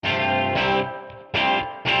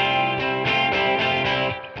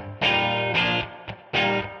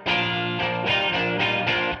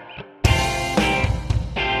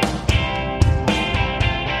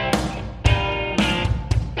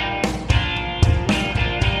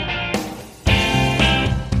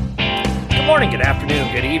morning, good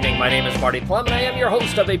afternoon, good evening. My name is Marty Plum, and I am your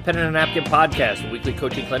host of a Pen and a Napkin podcast, a weekly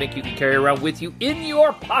coaching clinic you can carry around with you in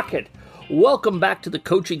your pocket. Welcome back to the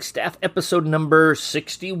Coaching Staff, episode number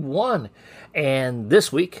 61. And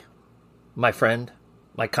this week, my friend,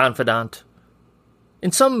 my confidant,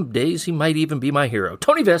 in some days he might even be my hero,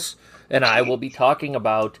 Tony Viss, and I will be talking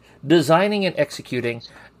about designing and executing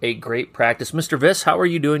a great practice. Mr. Viss, how are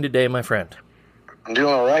you doing today, my friend? I'm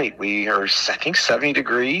doing all right. We are, I think, 70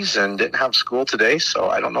 degrees and didn't have school today, so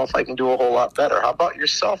I don't know if I can do a whole lot better. How about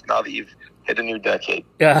yourself now that you've hit a new decade?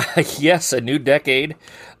 Yes, a new decade.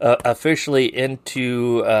 Officially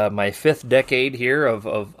into my fifth decade here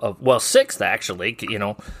of sixth, actually,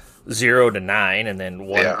 0 to 9, and then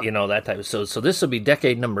 1, that type of. So this will be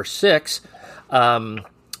decade number 6.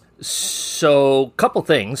 So, couple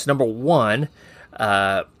things. Number one,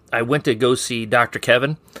 I went to go see Dr.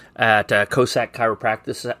 Kevin at Cossack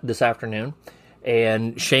Chiropractic this afternoon,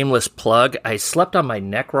 and shameless plug, I slept on my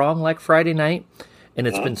neck wrong like Friday night, and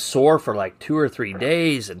it's been sore for like 2 or 3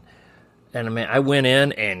 days, and I mean, I went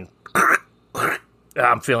in and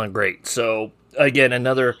I'm feeling great. So again,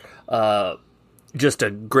 another just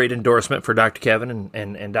a great endorsement for Dr. Kevin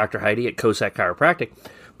and Dr. Heidi at Cossack Chiropractic.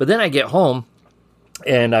 But then I get home,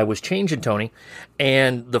 and I was changing, Tony,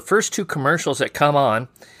 and the first 2 commercials that come on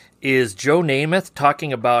is Joe Namath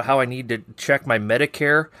talking about how I need to check my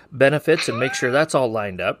Medicare benefits and make sure that's all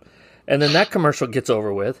lined up. And then that commercial gets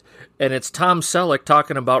over with, and it's Tom Selleck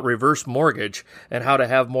talking about reverse mortgage and how to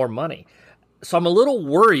have more money. So I'm a little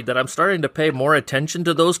worried that I'm starting to pay more attention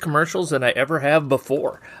to those commercials than I ever have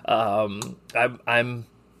before. I'm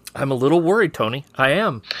a little worried, Tony. I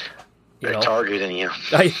am. They're targeting you.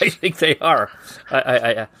 I think they are.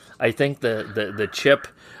 I think the chip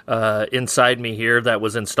inside me here that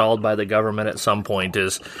was installed by the government at some point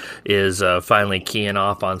is finally keying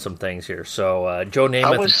off on some things here. So Joe Namath.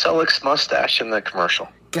 How was Selleck's mustache in the commercial?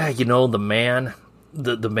 God,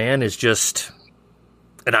 the man is just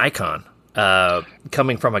an icon.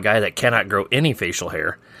 Coming from a guy that cannot grow any facial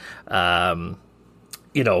hair. Tom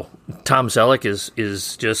Selleck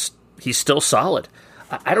is just, he's still solid.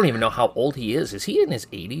 I don't even know how old he is. Is he in his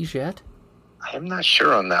 80s yet? I'm not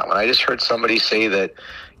sure on that one. I just heard somebody say that,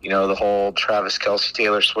 the whole Travis Kelce,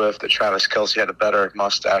 Taylor Swift, that Travis Kelce had a better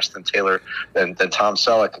mustache than than Tom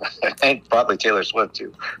Selleck, and probably Taylor Swift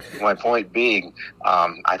too. My point being,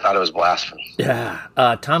 I thought it was blasphemy. Yeah,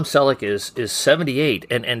 Tom Selleck is 78,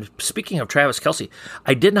 and speaking of Travis Kelce,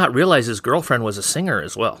 I did not realize his girlfriend was a singer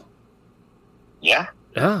as well. Yeah.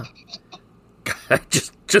 Yeah.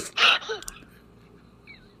 just.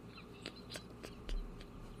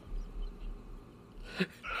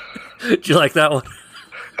 Did you like that one?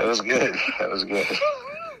 That was good.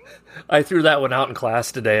 I threw that one out in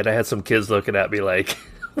class today, and I had some kids looking at me like,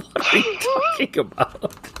 what are you talking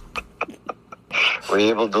about? Were you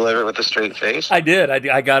able to deliver it with a straight face? I did.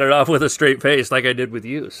 I got it off with a straight face like I did with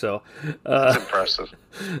you. So that's impressive.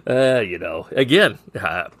 Again,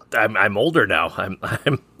 I'm older now.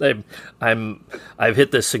 I've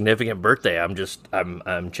hit this significant birthday.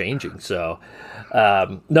 I'm changing. So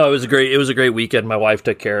no, it was a great weekend. My wife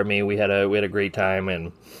took care of me. We had a great time,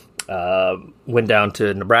 and went down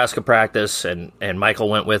to Nebraska practice, and Michael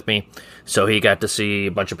went with me. So he got to see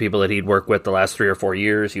a bunch of people that he'd worked with the last 3 or 4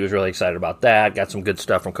 years. He was really excited about that. Got some good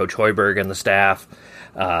stuff from Coach Hoiberg and the staff.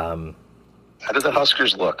 How did the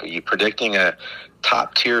Huskers look? Are you predicting a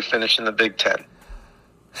top-tier finish in the Big Ten?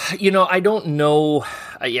 I don't know.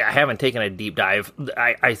 I haven't taken a deep dive.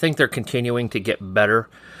 I think they're continuing to get better.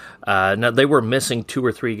 Now, they were missing 2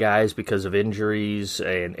 or 3 guys because of injuries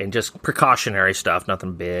and just precautionary stuff,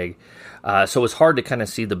 nothing big. So it's hard to kind of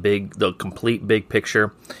see the complete big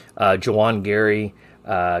picture. Juwan Gary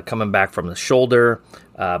coming back from the shoulder,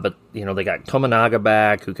 but they got Tominaga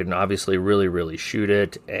back, who can obviously really, really shoot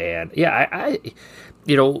it. And yeah,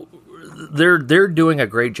 they're doing a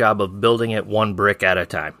great job of building it one brick at a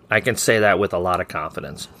time. I can say that with a lot of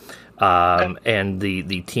confidence. And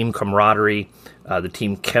the team camaraderie, the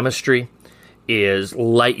team chemistry is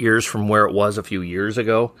light years from where it was a few years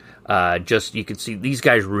ago. You can see these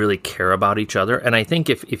guys really care about each other. And I think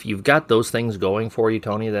if you've got those things going for you,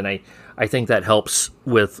 Tony, then I think that helps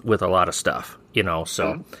with a lot of stuff,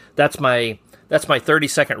 so that's my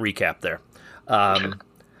 30-second recap there.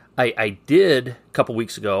 I did a couple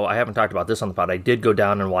weeks ago, I haven't talked about this on the pod, I did go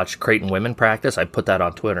down and watch Creighton women practice. I put that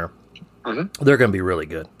on Twitter. Mm-hmm. They're going to be really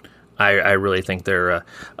good. I really think they're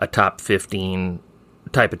a top 15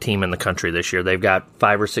 type of team in the country this year. They've got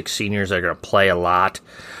 5 or 6 seniors that are going to play a lot.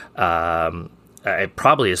 It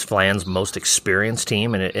probably is Flan's most experienced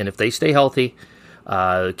team, and if they stay healthy,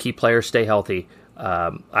 key players stay healthy,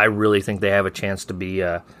 I really think they have a chance to be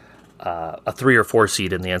a 3 or 4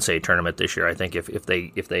 seed in the NCAA tournament this year. I think if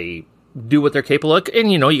they do what they're capable of,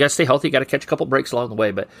 and you got to stay healthy, you got to catch a couple breaks along the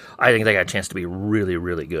way, but I think they got a chance to be really,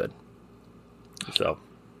 really good. So,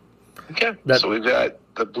 okay, so we've got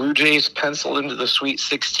the Blue Jays penciled into the Sweet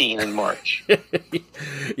 16 in March.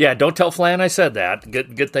 Yeah, don't tell Flan I said that.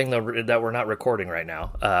 Good thing that we're not recording right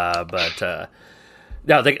now. But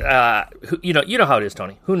no, you know how it is,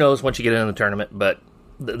 Tony. Who knows once you get into the tournament? But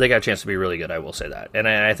they got a chance to be really good. I will say that, and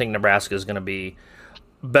I think Nebraska is going to be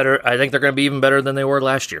better. I think they're going to be even better than they were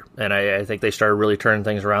last year, and I think they started really turning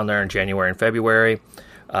things around there in January and February.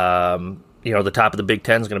 The top of the Big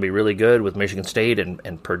Ten is going to be really good with Michigan State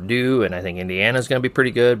and Purdue, and I think Indiana is going to be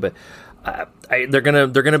pretty good. But they're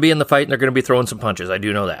going to be in the fight, and they're going to be throwing some punches. I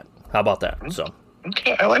do know that. How about that? So,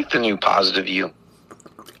 okay, I like the new positive view.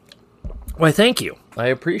 Well, thank you. I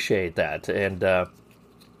appreciate that, and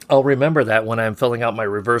I'll remember that when I'm filling out my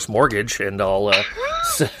reverse mortgage, and I'll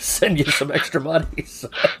send you some extra money. So,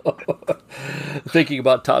 thinking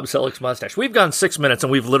about Tom Selleck's mustache. We've gone 6 minutes,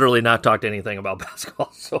 and we've literally not talked anything about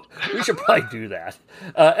basketball, so we should probably do that.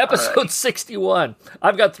 Episode 61.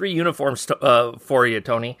 I've got 3 uniforms for you,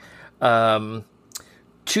 Tony.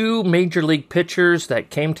 2 major league pitchers that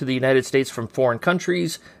came to the United States from foreign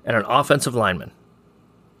countries, and an offensive lineman.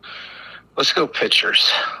 Let's go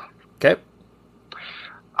pitchers. Okay.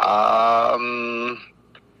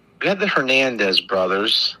 We had the Hernandez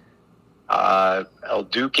brothers, El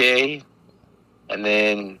Duque, and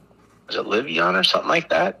then was it Livion or something like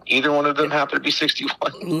that? Either one of them happened to be 61.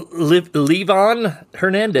 Levon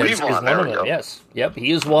Hernandez is one of them. Go. Yes. Yep,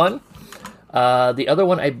 he is one. The other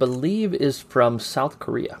one, I believe, is from South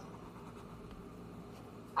Korea.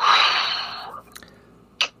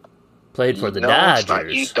 Played for the Dodgers.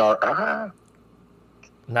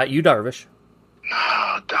 Not you, Darvish.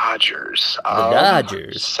 No, Dodgers. The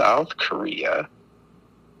Dodgers. South Korea.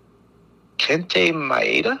 Kente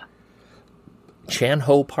Maeda?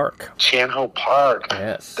 Chanho Park.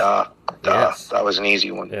 Yes. Yes. That was an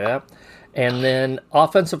easy one. Yeah. And then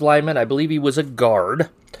offensive lineman, I believe he was a guard,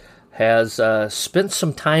 has spent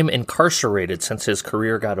some time incarcerated since his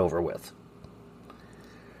career got over with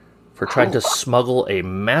for trying to smuggle a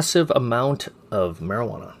massive amount of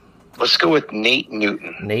marijuana. Let's go with Nate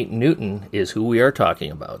Newton. Nate Newton is who we are talking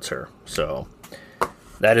about, sir. So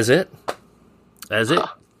that is it. That is it.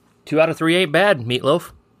 2 out of 3 ain't bad,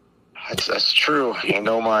 Meatloaf. That's true. I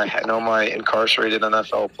know my incarcerated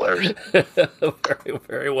NFL players. Very,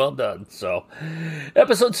 very well done. So,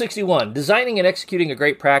 episode 61, designing and executing a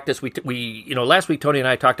great practice. We last week Tony and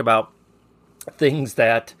I talked about things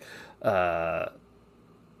that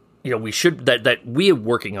we should that we are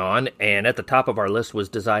working on, and at the top of our list was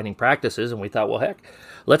designing practices, and we thought, well, heck,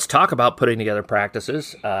 let's talk about putting together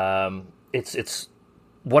practices. It's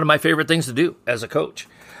one of my favorite things to do as a coach.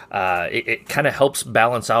 It kind of helps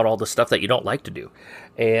balance out all the stuff that you don't like to do,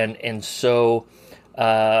 and so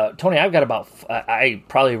Tony, I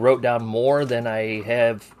probably wrote down more than I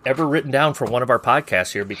have ever written down for one of our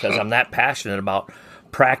podcasts here, because I'm that passionate about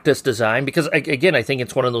practice design, because again, I think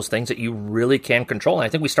it's one of those things that you really can control, and I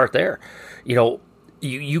think we start there.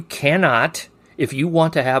 You cannot, if you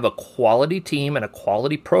want to have a quality team and a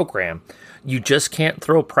quality program, you just can't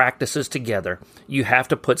throw practices together. You have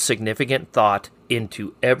to put significant thought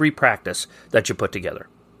into every practice that you put together.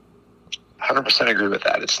 100% agree with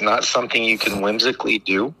that. It's not something you can whimsically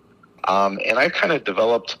do. And I've kind of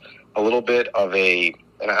developed a little bit of and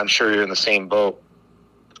I'm sure you're in the same boat,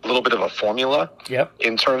 a little bit of a formula. Yep.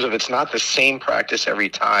 In terms of, it's not the same practice every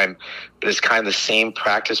time, but it's kind of the same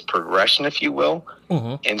practice progression, if you will.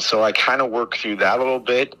 Mm-hmm. And so I kind of work through that a little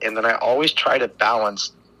bit. And then I always try to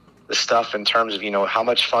balance the stuff in terms of, how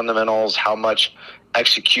much fundamentals, how much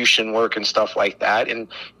execution work and stuff like that. And,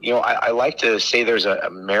 I like to say there's a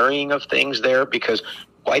marrying of things there, because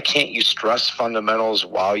why can't you stress fundamentals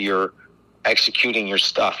while you're executing your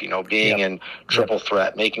stuff, being in triple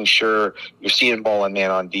threat, making sure you're seeing ball and man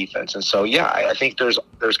on defense. And so, I think there's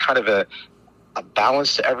kind of a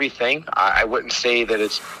balance to everything. I wouldn't say that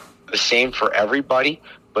it's the same for everybody,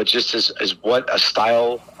 but just as what a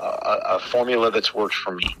style, a formula that's worked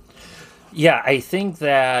for me. Yeah, I think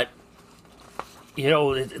that,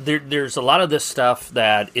 there's a lot of this stuff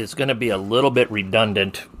that is going to be a little bit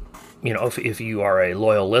redundant, if you are a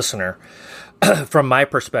loyal listener, from my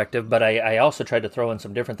perspective, but I also tried to throw in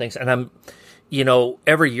some different things. And I'm,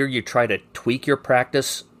 every year you try to tweak your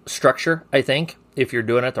practice structure, I think, if you're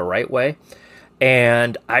doing it the right way.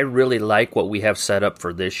 And I really like what we have set up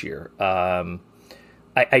for this year.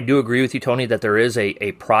 I do agree with you, Tony, that there is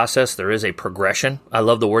a process, there is a progression. I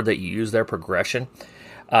love the word that you use there, progression.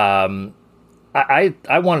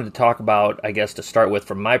 I wanted to talk about, I guess, to start with,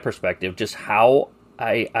 from my perspective, just how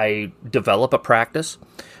I develop a practice.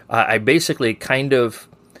 I basically kind of,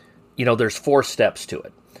 there's 4 steps to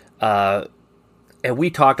it. And we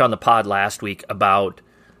talked on the pod last week about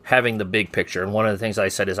having the big picture. And one of the things I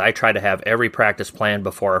said is I try to have every practice planned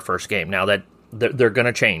before our first game. Now that they're going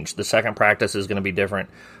to change. The second practice is going to be different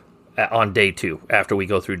on day 2 after we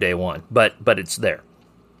go through day 1. But it's there.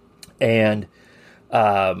 And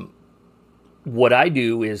what I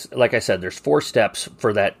do is, like I said, there's 4 steps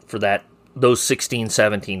for those 16,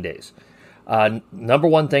 17 days. Number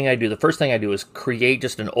one thing I do, the first thing I do is create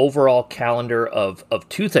just an overall calendar of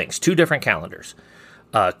 2 things, 2 different calendars.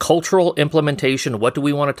 Cultural implementation. What do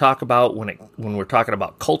we want to talk about when we're talking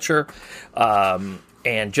about culture,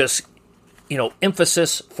 and just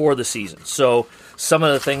emphasis for the season. So some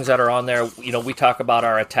of the things that are on there, we talk about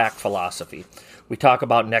our attack philosophy. We talk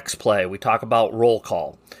about next play. We talk about roll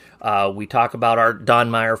call. We talk about our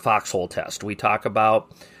Don Meyer foxhole test. We talk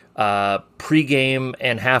about pregame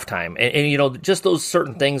and halftime, and just those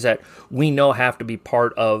certain things that we know have to be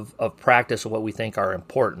part of practice and what we think are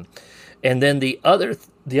important. And then the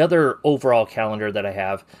other overall calendar that I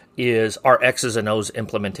have is our X's and O's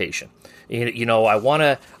implementation. I want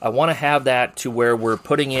to have that to where we're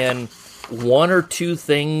putting in 1 or 2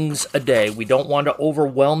 things a day. We don't want to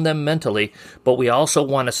overwhelm them mentally, but we also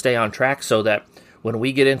want to stay on track so that when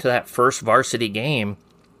we get into that first varsity game,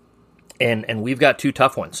 and we've got 2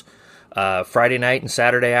 tough ones, Friday night and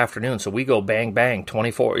Saturday afternoon. So we go bang, bang,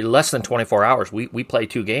 less than 24 hours. We play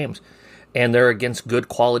 2 games, and they're against good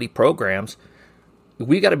quality programs.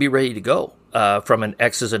 We got to be ready to go from an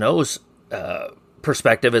X's and O's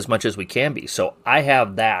perspective as much as we can be. So I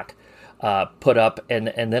have that put up, and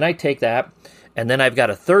then I take that, and then I've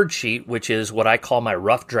got a third sheet, which is what I call my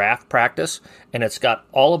rough draft practice, and it's got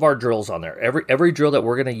all of our drills on there. Every drill that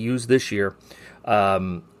we're going to use this year,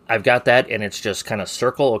 I've got that, and it's just kind of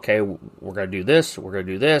circle, okay, we're going to do this, we're going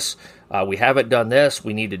to do this, we haven't done this,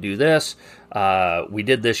 we need to do this, we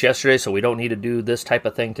did this yesterday, so we don't need to do this type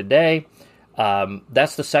of thing today.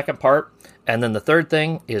 That's the second part. And then the third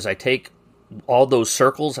thing is I take all those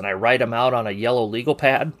circles and I write them out on a yellow legal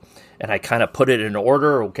pad, and I kind of put it in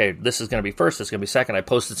order. Okay, this is going to be first, this is going to be second. I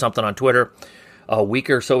posted something on Twitter a week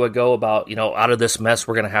or so ago about, out of this mess,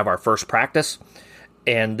 we're going to have our first practice.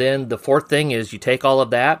 And then the fourth thing is you take all of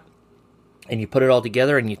that and you put it all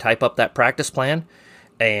together and you type up that practice plan,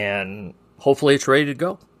 and hopefully it's ready to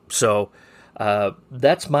go. So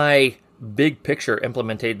that's my big picture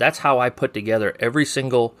implemented. That's how I put together every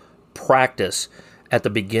single practice at the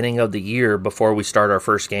beginning of the year before we start our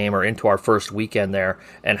first game or into our first weekend there,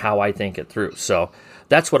 and how I think it through. So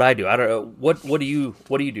that's what I do. I don't know. What do you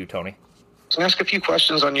do, Tony? Can I ask a few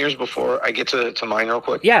questions on yours before I get to mine real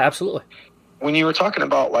quick? Yeah, absolutely. When you were talking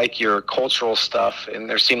about like your cultural stuff, and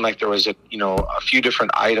there seemed like there was a few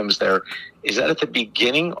different items there, is that at the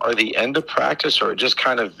beginning or the end of practice, or it just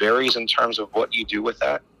kind of varies in terms of what you do with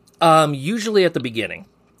that? Usually at the beginning.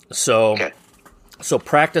 So, okay. So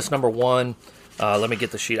practice number 1. Let me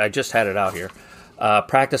get the sheet. I just had it out here.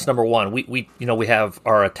 Practice number 1. We have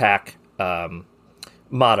our attack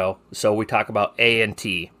motto. So we talk about A and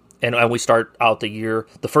T, and we start out the year.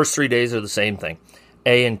 The first 3 days are the same thing: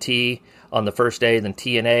 A and T on the first day, then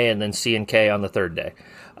T and A, and then C and K on the third day.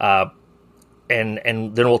 And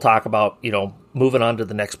then we'll talk about moving on to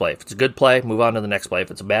the next play. If it's a good play, move on to the next play. If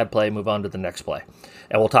it's a bad play, move on to the next play.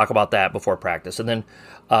 And we'll talk about that before practice. And then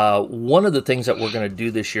one of the things that we're going to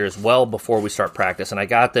do this year as well before we start practice, and I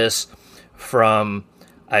got this from,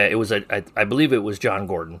 I believe it was John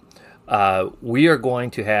Gordon. We are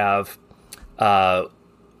going to have, no,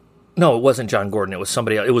 it wasn't John Gordon. It was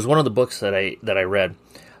somebody else. It was one of the books that I read.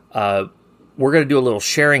 We're going to do a little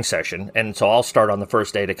sharing session, and so I'll start on the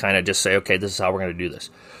first day to kind of just say, okay, this is how we're going to do this.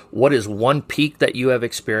 What is one peak that you have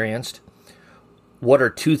experienced? What are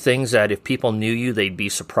 2 things that if people knew you, they'd be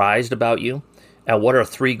surprised about you? And what are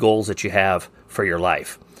 3 goals that you have for your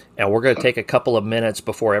life? And we're going to take a couple of minutes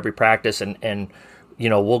before every practice, and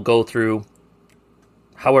we'll go through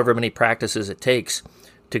however many practices it takes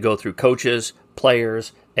to go through coaches,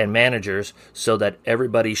 players, and managers so that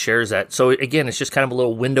everybody shares that. So again, it's just kind of a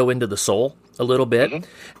little window into the soul a little bit. Mm-hmm.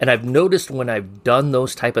 And I've noticed when I've done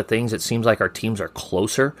those type of things, it seems like our teams are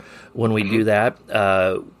closer when we do that.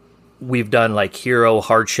 We've done like Hero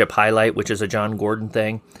Hardship Highlight, which is a John Gordon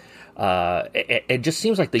thing. It just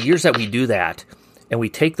seems like the years that we do that and we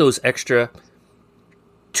take those extra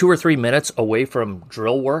 2 or 3 minutes away from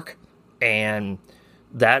drill work and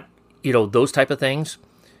that, those type of things,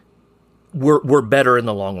 we're better in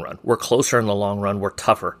the long run. We're closer in the long run. We're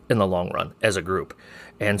tougher in the long run as a group.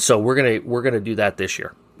 And so we're gonna do that this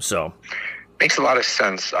year. So Makes a lot of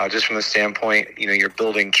sense, just from the standpoint, you're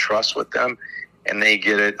building trust with them, and they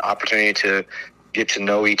get an opportunity to get to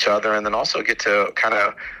know each other, and then also get to kind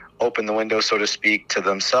of open the window, so to speak, to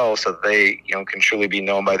themselves, so that they, can truly be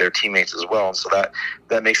known by their teammates as well. And so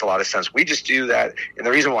that makes a lot of sense. We just do that. And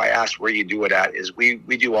the reason why I asked where you do it at is we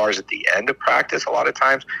do ours at the end of practice a lot of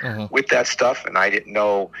times with that stuff. And I didn't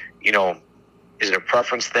know, is it a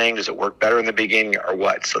preference thing? Does it work better in the beginning or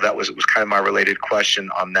what? So it was kind of my related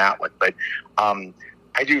question on that one. But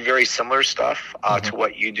I do very similar stuff to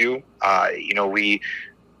what you do.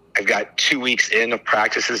 I've got 2 weeks in of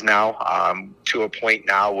practices now, to a point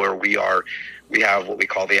now where we have what we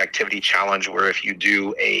call the activity challenge, where if you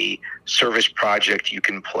do a service project, you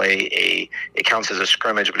can play it counts as a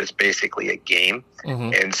scrimmage, but it's basically a game.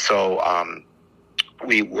 And so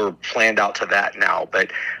we're planned out to that now.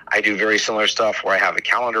 But I do very similar stuff where I have a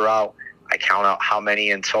calendar out. I count out how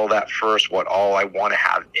many until that first, what all I want to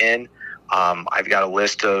have in. I've got a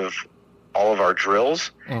list of all of our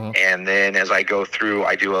drills. And then as I go through,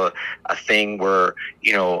 I do a thing where,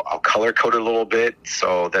 I'll color code it a little bit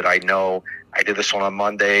so that I know I did this one on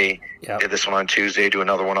Monday, did this one on Tuesday, do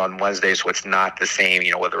another one on Wednesday. So it's not the same,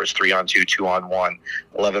 whether it's 3-on-2, 2-on-1,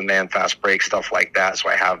 11-man fast break, stuff like that. So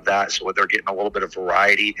I have that. So they're getting a little bit of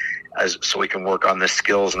variety so we can work on the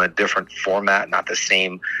skills in a different format, not the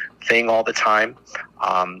same thing all the time.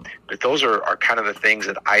 But those are kind of the things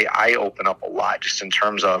that I open up a lot, just in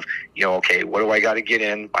terms of, okay, what do I got to get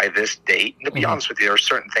in by this date? And to be honest with you, there are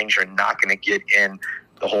certain things you're not going to get in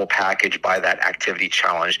the whole package by that activity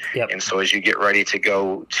challenge. And so as you get ready to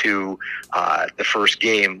go to the first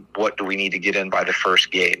game, what do we need to get in by the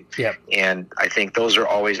first game? And I think those are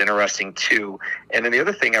always interesting too. And then the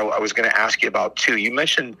other thing I was going to ask you about too, you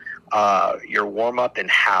mentioned your warm-up and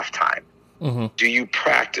halftime. Do you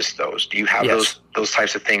practice those? Do you have those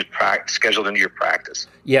types of things scheduled into your practice?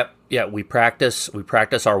 Yeah, we practice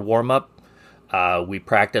our warm-up. We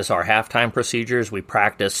practice our halftime procedures. We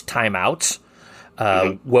practice timeouts.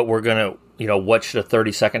 What we're going to, what should a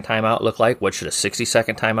 30-second timeout look like? What should a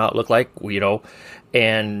 60-second timeout look like?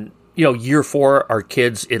 And, year 4, our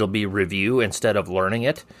kids, it'll be review instead of learning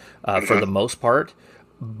it for the most part.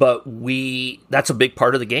 But that's a big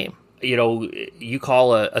part of the game. You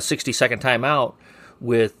call a 60-second timeout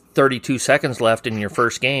with 32 seconds left in your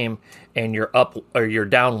first game, and you're up or you're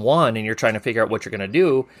down 1 and you're trying to figure out what you're going to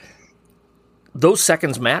do. Those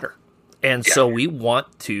seconds matter. And so we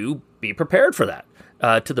want to be prepared for that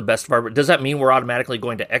to the best of our... Does that mean we're automatically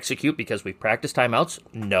going to execute because we've practiced timeouts?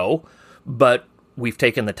 No, but we've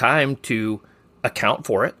taken the time to account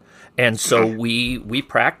for it. And so we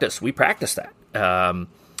practice that.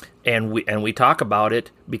 And we talk about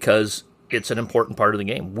it because it's an important part of the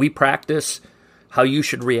game. We practice how you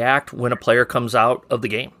should react when a player comes out of the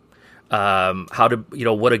game. How to,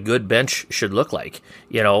 what a good bench should look like.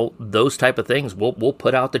 Those type of things. We'll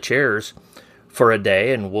put out the chairs for a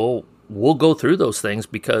day, and we'll go through those things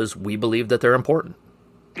because we believe that they're important.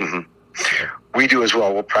 We do as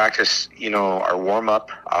well. We'll practice, our warm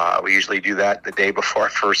up. We usually do that the day before our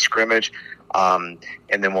first scrimmage. And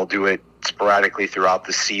then we'll do it sporadically throughout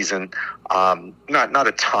the season. Not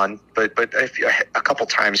a ton, but a couple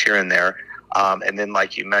times here and there. And then,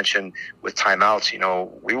 like you mentioned, with timeouts,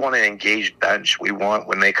 we want to engage bench. We want,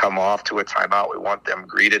 when they come off to a timeout, we want them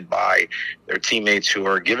greeted by their teammates who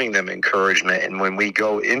are giving them encouragement. And when we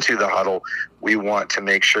go into the huddle, we want to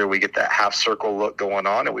make sure we get that half circle look going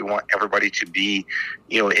on, and we want everybody to be,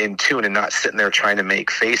 in tune and not sitting there trying to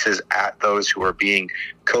make faces at those who are being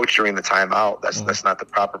coached during the timeout. That's not the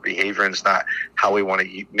proper behavior, and it's not how we want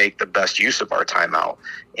to make the best use of our timeout.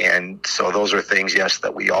 And so those are things, yes,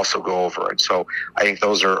 that we also go over. And so I think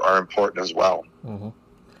those are important as well.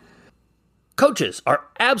 Coaches are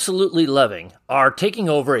absolutely loving our taking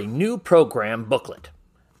over a new program booklet.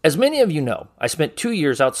 As many of you know, I spent 2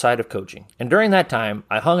 years outside of coaching, and during that time,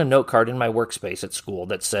 I hung a note card in my workspace at school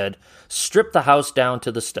that said, "Strip the house down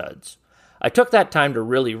to the studs." I took that time to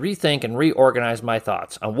really rethink and reorganize my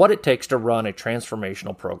thoughts on what it takes to run a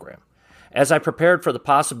transformational program. As I prepared for the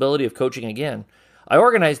possibility of coaching again, I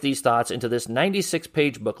organized these thoughts into this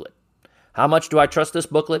 96-page booklet. How much do I trust this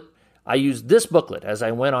booklet? I used this booklet as I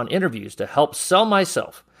went on interviews to help sell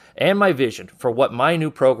myself and my vision for what my new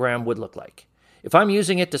program would look like. If I'm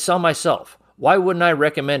using it to sell myself, why wouldn't I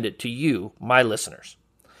recommend it to you, my listeners?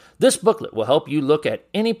 This booklet will help you look at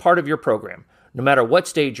any part of your program, no matter what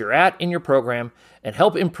stage you're at in your program, and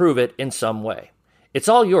help improve it in some way. It's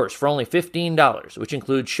all yours for only $15, which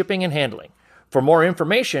includes shipping and handling. For more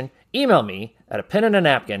information, email me at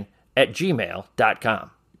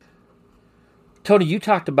apenandanapkin@gmail.com. Tony, you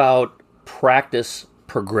talked about practice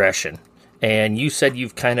progression And you said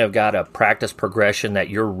you've kind of got a practice progression that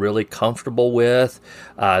you're really comfortable with,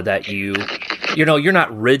 that you're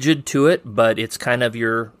not rigid to it, but it's kind of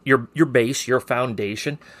your base, your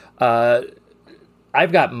foundation.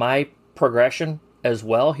 I've got my progression as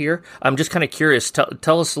well here. I'm just kind of curious.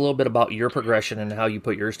 Tell us a little bit about your progression and how you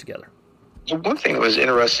put yours together. One thing that was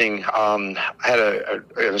interesting, I had an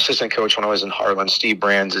assistant coach when I was in Harlan, Steve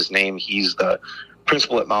Brand's his name. He's the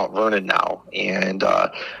principal at Mount Vernon now. And I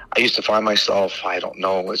used to find myself, I don't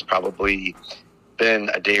know, it's probably been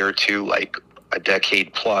a day or two, like a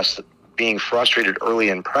decade plus, being frustrated early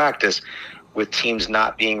in practice with teams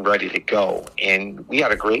not being ready to go. And we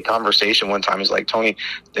had a great conversation one time. He's like, Tony,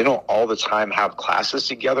 they don't all the time have classes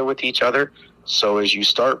together with each other. So as you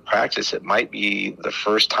start practice, it might be the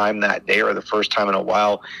first time that day or the first time in a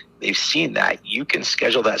while they've seen that. You can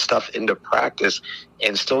schedule that stuff into practice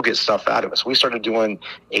and still get stuff out of it. So we started doing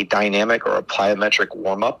a dynamic or a plyometric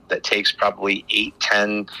warm-up that takes probably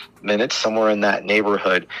 8-10 minutes, somewhere in that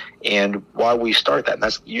neighborhood. And while we start that, and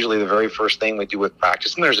that's usually the very first thing we do with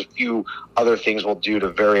practice, and there's a few other things we'll do to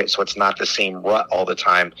vary it so it's not the same rut all the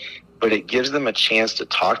time, but it gives them a chance to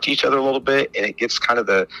talk to each other a little bit, and it gets kind of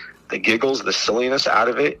the giggles, the silliness out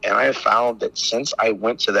of it. And I have found that since I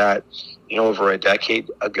went to that, over a decade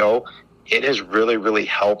ago, it has really, really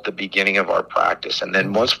helped the beginning of our practice. And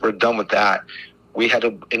then once we're done with that, we head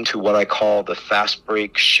into what I call the fast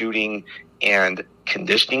break shooting and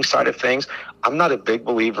conditioning side of things. I'm not a big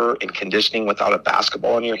believer in conditioning without a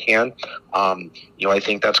basketball in your hand. I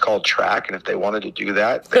think that's called track. And if they wanted to do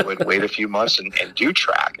that, they would wait a few months and do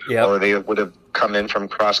track, or they would have come in from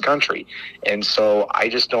cross country. And so I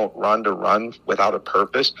just don't run to run without a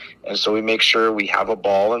purpose. And so we make sure we have a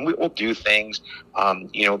ball, and we'll do things,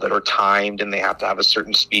 that are timed, and they have to have a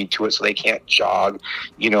certain speed to it so they can't jog.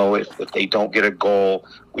 If they don't get a goal,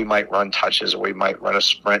 we might run touches, or we might run a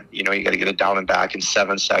sprint. You got to get it down and back in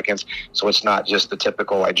 7 seconds. So it's not just the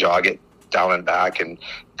typical I jog it down and back and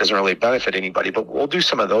doesn't really benefit anybody, but we'll do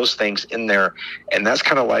some of those things in there. And that's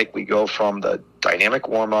kind of like we go from the dynamic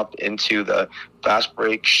warm up into the fast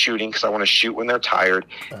break shooting, because I want to shoot when they're tired.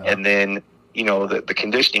 And then, the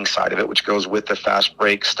conditioning side of it, which goes with the fast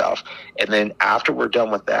break stuff. And then after we're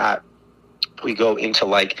done with that, we go into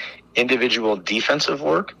like individual defensive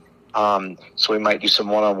work. So we might do some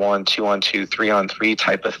 1-on-1, 2-on-2, 3-on-3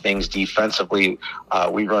 type of things defensively.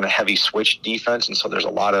 We run a heavy switch defense, and so there's a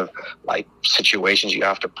lot of like situations you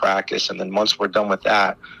have to practice. And then once we're done with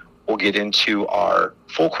that, we'll get into our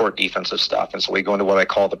full court defensive stuff. And so we go into what I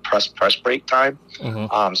call the press break time.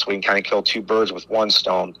 So we can kind of kill two birds with one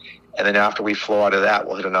stone. And then after we flow out of that,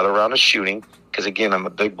 we'll hit another round of shooting. Because again, I'm a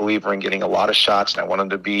big believer in getting a lot of shots, and I want them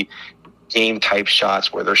to be game type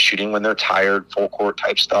shots where they're shooting when they're tired, full court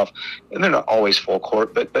type stuff. And they're not always full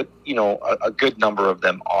court, but a good number of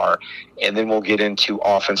them are. And then we'll get into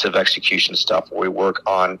offensive execution stuff where we work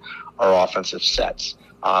on our offensive sets.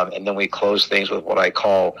 And then we close things with what I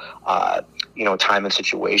call, time and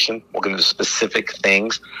situation. We'll get into specific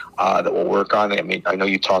things that we'll work on. I mean, I know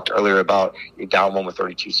you talked earlier about you're down one with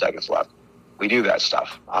 32 seconds left. We do that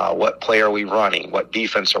stuff. What play are we running? What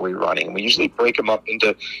defense are we running? And we usually break them up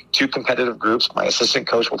into two competitive groups. My assistant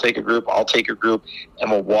coach will take a group, I'll take a group,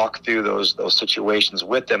 and we'll walk through those situations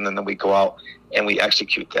with them, and then we go out and we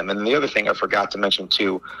execute them. And the other thing I forgot to mention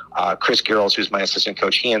too, Chris Garrels, who's my assistant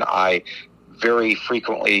coach, he and I very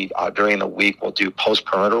frequently during the week will do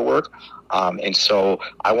post-perimeter work. And so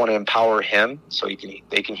I want to empower him so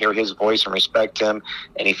they can hear his voice and respect him,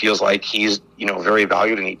 and he feels like he's very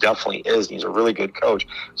valued, and he definitely is. He's a really good coach,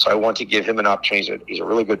 so I want to give him an opportunity. He's a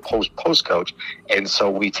really good post coach, and so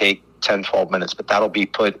we take 10-12 minutes, but that'll be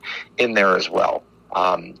put in there as well.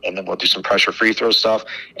 And then we'll do some pressure free throw stuff,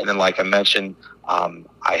 and then like I mentioned,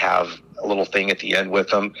 I have a little thing at the end with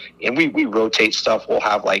them, and we rotate stuff. We'll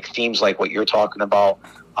have like themes like what you're talking about.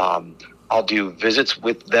 I'll do visits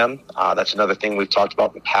with them. That's another thing we've talked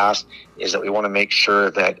about in the past, is that we want to make sure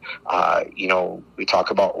that, we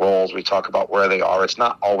talk about roles, we talk about where they are. It's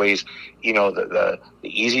not always, the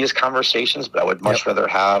easiest conversations, but I would much rather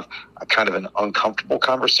have a kind of an uncomfortable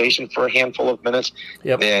conversation for a handful of minutes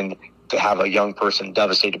than to have a young person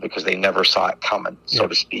devastated because they never saw it coming, so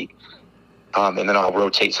to speak. And then I'll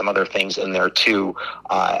rotate some other things in there too.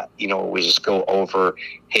 We just go over,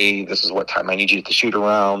 hey, this is what time I need you to shoot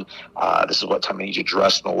around. This is what time I need you to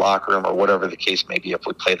dress in the locker room, or whatever the case may be if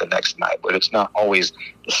we play the next night. But it's not always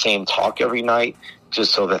the same talk every night,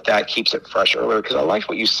 just so that keeps it fresh earlier. Because I like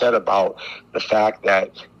what you said about the fact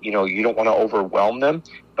that, you don't want to overwhelm them.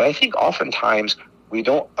 But I think oftentimes we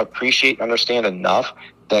don't appreciate and understand enough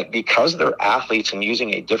that because they're athletes and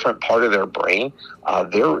using a different part of their brain,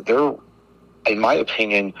 they're in my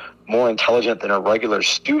opinion, more intelligent than a regular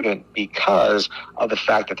student because of the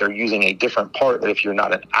fact that they're using a different part, that if you're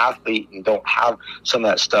not an athlete and don't have some of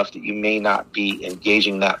that stuff, that you may not be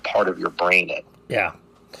engaging that part of your brain in. Yeah.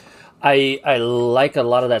 I like a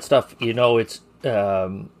lot of that stuff. It's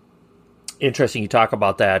interesting you talk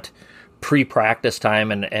about that pre-practice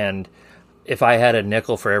time, and if I had a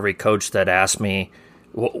nickel for every coach that asked me,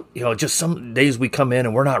 well, just some days we come in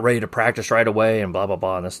and we're not ready to practice right away and blah, blah,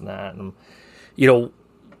 blah, and this and that. And,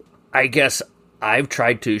 I guess I've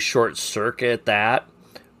tried to short circuit that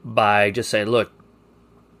by just saying, look,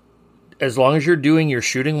 as long as you're doing your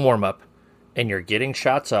shooting warm-up and you're getting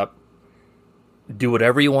shots up, do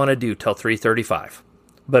whatever you want to do till 3:35.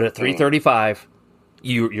 But at 3:35,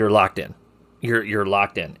 you're locked in. You're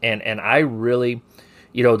locked in. And I really,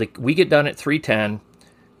 we get done at 3:10.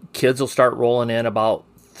 Kids will start rolling in about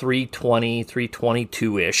 3:20,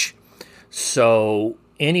 3:22-ish. So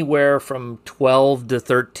anywhere from 12 to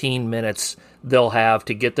 13 minutes they'll have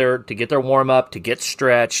to get their warm up, to get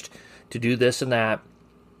stretched, to do this and that.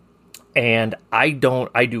 And I do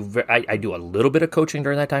a little bit of coaching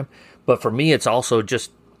during that time, but for me it's also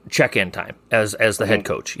just check-in time as the head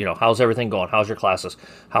coach. How's everything going? How's your classes?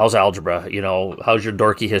 How's algebra? How's your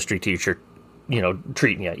dorky history teacher,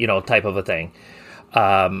 treating you, type of a thing.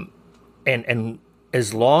 And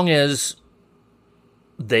as long as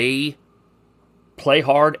they play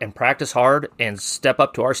hard and practice hard and step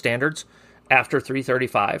up to our standards after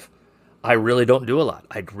 3:35, I really don't do a lot.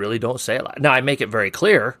 I really don't say a lot. Now, I make it very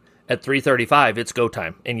clear at 3:35, it's go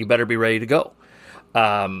time, and you better be ready to go.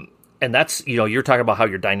 And that's, you're talking about how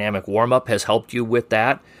your dynamic warm-up has helped you with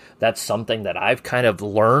that. That's something that I've kind of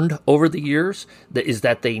learned over the years,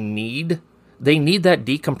 that they need that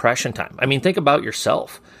decompression time. I mean, think about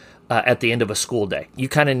yourself at the end of a school day. You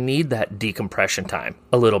kind of need that decompression time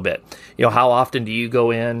a little bit. How often do you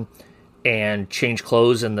go in and change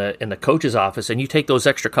clothes in the coach's office, and you take those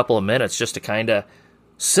extra couple of minutes just to kind of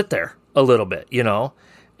sit there a little bit,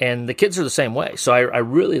 And the kids are the same way. So I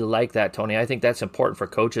really like that, Tony. I think that's important for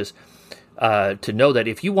coaches to know that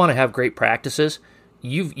if you want to have great practices,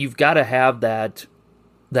 you've got to have that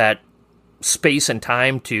space and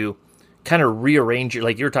time to kind of rearrange it,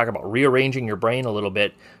 like you're talking about, rearranging your brain a little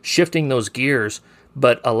bit, shifting those gears,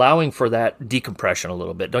 but allowing for that decompression a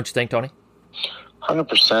little bit. Don't you think, Tony?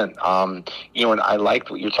 100%. And I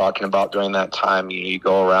liked what you're talking about during that time. You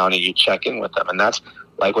go around and you check in with them, and that's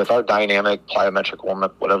like with our dynamic plyometric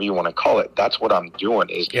warm-up, whatever you want to call it. That's what I'm doing.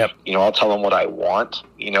 Is I'll tell them what I want.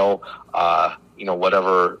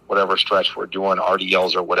 Whatever stretch we're doing,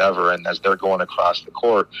 RDLs or whatever, and as they're going across the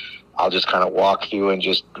court, I'll just kind of walk through and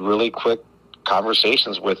just really quick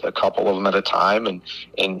conversations with a couple of them at a time. And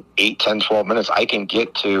in 8, 10, 12 minutes, I can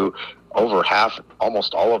get to over half,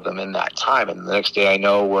 almost all of them in that time. And the next day I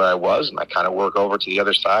know where I was, and I kind of work over to the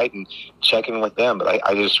other side and check in with them. But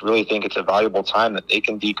I just really think it's a valuable time that they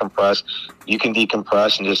can decompress. You can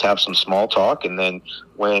decompress and just have some small talk. And then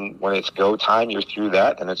when it's go time, you're through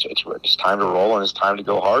that, and it's time to roll, and it's time to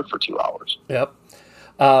go hard for 2 hours. Yep.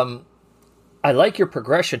 I like your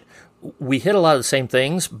progression. We hit a lot of the same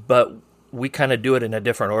things, but we kind of do it in a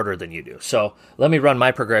different order than you do. So let me run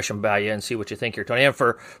my progression by you and see what you think here, Tony. And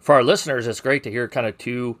for our listeners, it's great to hear kind of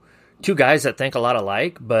two guys that think a lot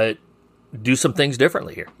alike, but do some things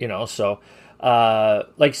differently here, So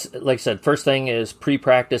like I said, first thing is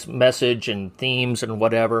pre-practice message and themes and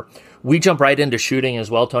whatever. We jump right into shooting as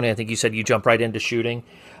well, Tony. I think you said you jump right into shooting.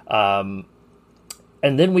 And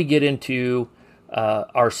then we get into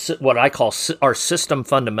what I call our system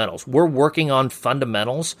fundamentals. We're working on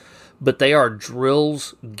fundamentals, but they are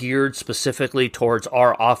drills geared specifically towards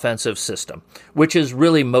our offensive system, which is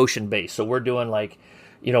really motion-based. So we're doing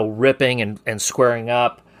ripping and squaring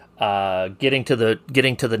up, getting to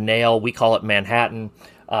the nail. We call it Manhattan.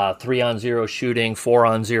 3-on-0 shooting,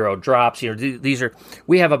 4-on-0 drops.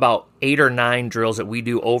 We have about 8 or 9 drills that we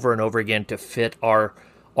do over and over again to fit our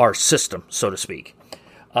system, so to speak.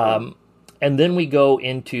 And then we go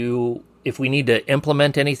into, if we need to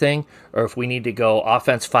implement anything, or if we need to go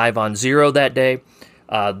offense 5-on-0 that day,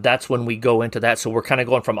 that's when we go into that. So we're kind of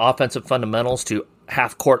going from offensive fundamentals to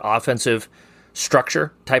half-court offensive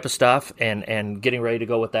structure type of stuff, and getting ready to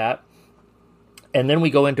go with that. And then we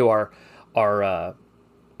go into our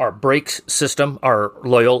breaks system, our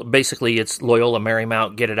Loyola. Basically, it's Loyola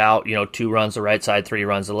Marymount, get it out. 2 runs the right side, 3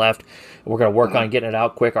 runs the left. We're going to work on getting it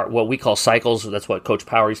out quick. What we call cycles. That's what Coach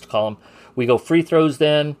Power used to call them. We go free throws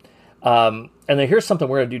then. And then here's something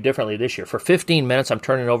we're going to do differently this year. For 15 minutes, I'm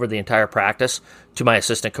turning over the entire practice to my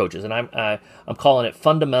assistant coaches, and I'm calling it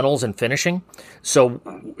fundamentals and finishing. So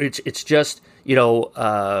it's just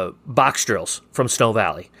box drills from Snow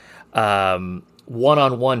Valley.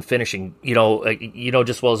 one-on-one finishing. Just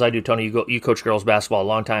as well as I do, Tony. You coach girls basketball a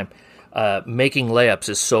long time. Making layups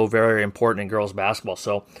is so very important in girls basketball.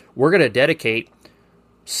 So we're going to dedicate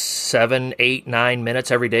 7, 8, 9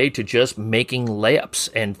 minutes every day to just making layups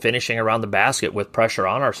and finishing around the basket with pressure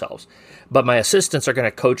on ourselves. But my assistants are going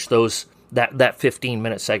to coach that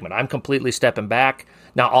 15-minute segment. I'm completely stepping back.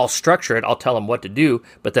 Now I'll structure it. I'll tell them what to do,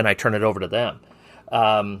 but then I turn it over to them.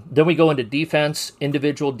 Then we go into defense,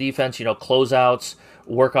 individual defense, closeouts,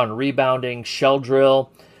 work on rebounding, shell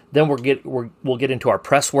drill. Then we'll get into our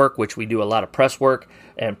press work, which we do a lot of press work,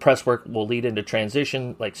 and press work will lead into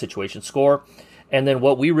transition, like situation score. And then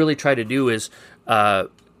what we really try to do is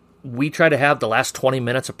we try to have the last 20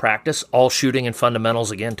 minutes of practice all shooting and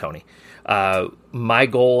fundamentals again, Tony. My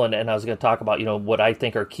goal, and I was going to talk about, what I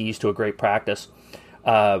think are keys to a great practice.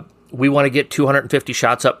 We want to get 250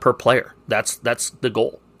 shots up per player. That's the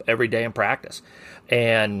goal every day in practice.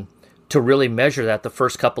 And to really measure that the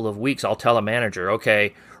first couple of weeks, I'll tell a manager,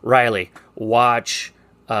 okay, Riley, watch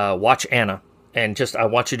Anna. And I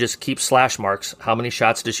want you to just keep slash marks. How many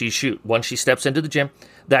shots does she shoot? Once she steps into the gym,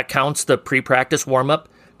 that counts the pre-practice warm-up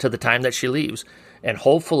to the time that she leaves. And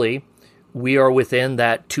hopefully we are within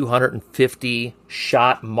that 250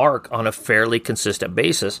 shot mark on a fairly consistent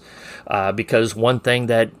basis. Because one thing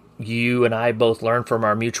that you and I both learned from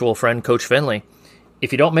our mutual friend, Coach Finley,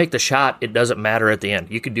 if you don't make the shot, it doesn't matter at the end.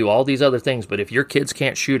 You could do all these other things, but if your kids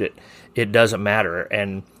can't shoot it, it doesn't matter.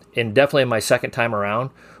 And definitely in my second time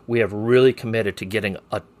around, we have really committed to getting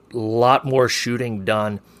a lot more shooting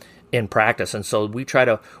done in practice. And so we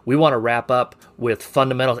want to wrap up with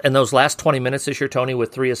fundamentals. And those last 20 minutes this year, Tony,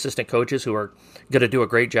 with 3 assistant coaches who are going to do a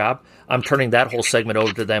great job, I'm turning that whole segment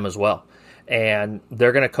over to them as well. And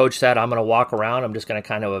they're going to coach that. I'm going to walk around. I'm just going to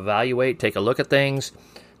kind of evaluate, take a look at things,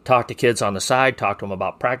 talk to kids on the side, talk to them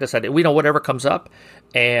about practice. Whatever comes up,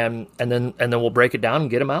 and then we'll break it down and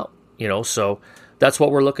get them out. So that's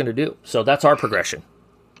what we're looking to do. So that's our progression.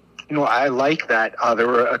 I like that. There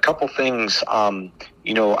were a couple things,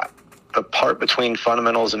 the part between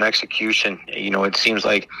fundamentals and execution, it seems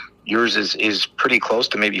like yours is pretty close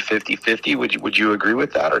to maybe 50-50. Would you agree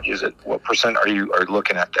with that? Or is it, what percent are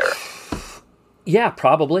looking at there? Yeah,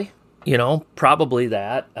 probably, probably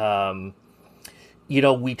that.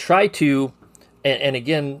 We try to, and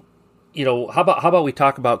again, how about we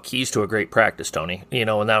talk about keys to a great practice, Tony, and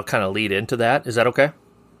that'll kind of lead into that. Is that okay?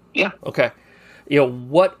 Yeah. Okay.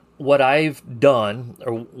 What I've done,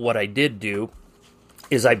 or what I did do,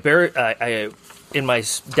 is I in my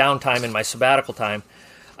downtime, in my sabbatical time,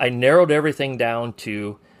 I narrowed everything down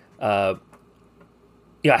to, I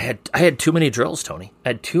had too many drills, Tony. I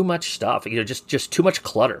had too much stuff, just too much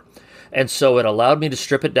clutter. And so it allowed me to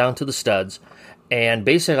strip it down to the studs. And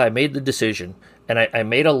basically I made the decision, and I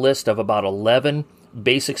made a list of about 11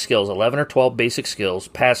 basic skills, 11 or 12 basic skills: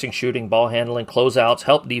 passing, shooting, ball handling, closeouts,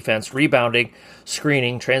 help defense, rebounding,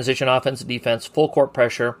 screening, transition offense, defense, full court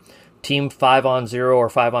pressure, team 5-on-0 or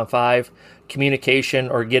 5-on-5, communication,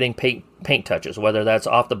 or getting paint touches, whether that's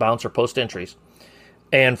off the bounce or post entries.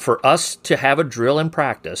 And for us to have a drill in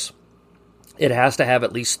practice, it has to have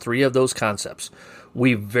at least 3 of those concepts.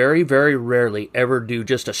 We very, very rarely ever do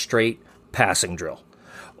just a straight passing drill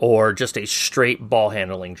or just a straight ball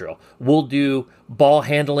handling drill. We'll do ball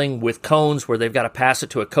handling with cones where they've got to pass it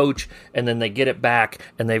to a coach and then they get it back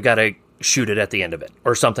and they've got to shoot it at the end of it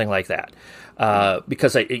or something like that.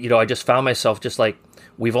 Because I just found myself just like,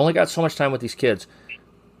 we've only got so much time with these kids.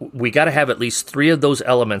 We got to have at least 3 of those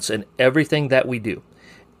elements in everything that we do.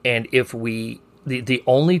 And if the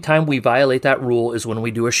only time we violate that rule is when we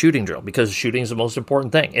do a shooting drill, because shooting is the most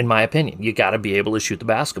important thing, in my opinion. You got to be able to shoot the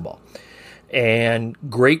basketball. And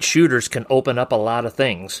great shooters can open up a lot of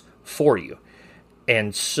things for you.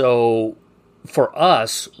 And so for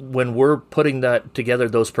us, when we're putting together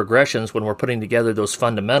those progressions, when we're putting together those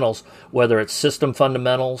fundamentals, whether it's system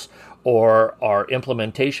fundamentals or our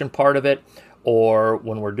implementation part of it, or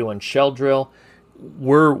when we're doing shell drill,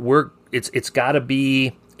 it's got to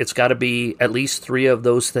be at least 3 of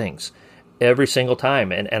those things every single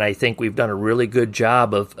time. And I think we've done a really good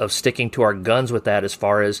job of sticking to our guns with that, as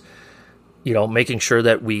far as making sure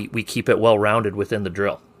that we keep it well-rounded within the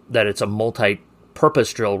drill, that it's a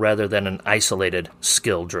multi-purpose drill rather than an isolated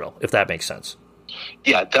skill drill, if that makes sense.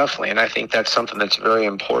 Yeah, definitely. And I think that's something that's very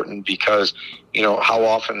important, because, how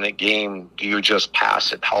often in the game do you just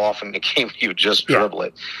pass it? How often in the game do you just dribble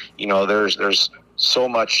it? There's so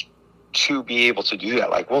much to be able to do that.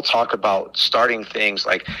 Like, we'll talk about starting things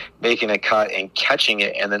like making a cut and catching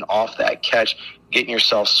it, and then off that catch, getting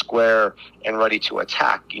yourself square and ready to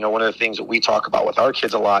attack. One of the things that we talk about with our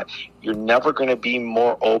kids a lot, you're never going to be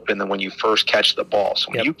more open than when you first catch the ball.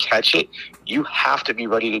 So when you catch it, you have to be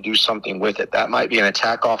ready to do something with it. That might be an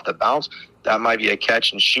attack off the bounce. That might be a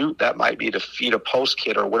catch and shoot. That might be to feed a post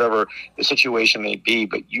kid or whatever the situation may be.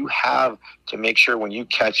 But you have to make sure when you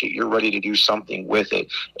catch it, you're ready to do something with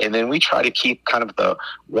it. And then we try to keep kind of the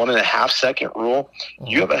 1.5 second rule.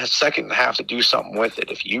 You have a second and a half to do something with it.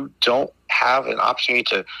 If you don't have an opportunity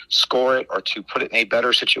to score it or to put it in a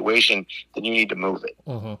better situation, then you need to move it.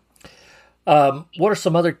 What are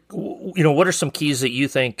some other, what are some keys that you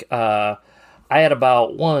think, I had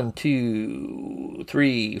about 1, 2,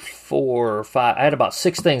 3, 4, 5. I had about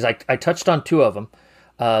 6 things. I touched on 2 of them,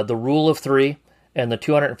 the rule of 3 and the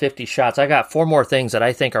 250 shots. I got 4 more things that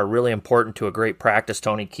I think are really important to a great practice,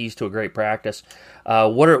 Tony, keys to a great practice.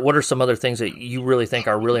 What are some other things that you really think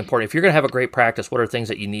are really important? If you're going to have a great practice, what are things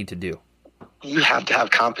that you need to do? You have to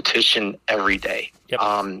have competition every day. Yep.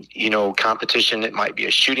 Competition, it might be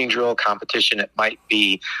a shooting drill. Competition, it might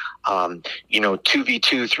be, 2v2,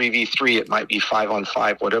 3v3. It might be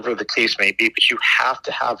 5-on-5, whatever the case may be. But you have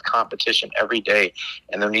to have competition every day,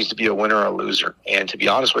 and there needs to be a winner or a loser. And to be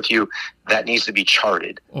honest with you, that needs to be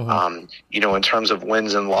charted, in terms of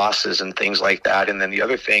wins and losses and things like that. And then the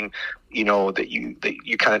other thing, that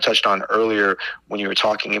you kind of touched on earlier when you were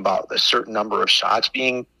talking about a certain number of shots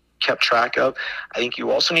being kept track of. I think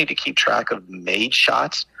you also need to keep track of made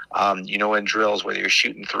shots, in drills, whether you're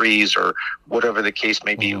shooting threes or whatever the case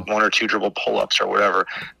may be, 1 or 2 dribble pull-ups or whatever.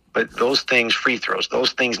 But those things, free throws,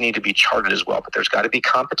 those things need to be charted as well. But there's got to be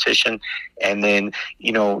competition. And then,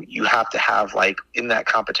 you have to have, in that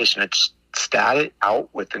competition, it's stat it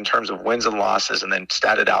out in terms of wins and losses, and then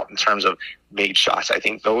stat it out in terms of made shots. I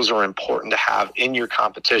think those are important to have in your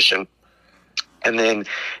competition. And then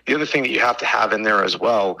the other thing that you have to have in there as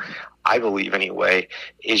well, I believe anyway,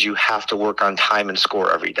 is you have to work on time and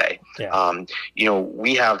score every day. Yeah.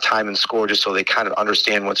 We have time and score just so they kind of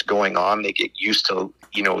understand what's going on. They get used to,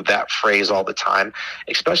 that phrase all the time,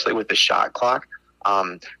 especially with the shot clock.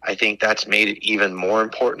 I think that's made it even more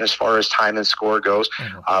important as far as time and score goes.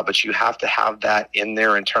 But you have to have that in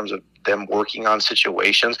there in terms of them working on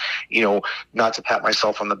situations. Not to pat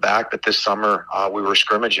myself on the back, but this summer we were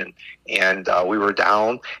scrimmaging and we were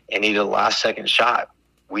down and needed a last second shot.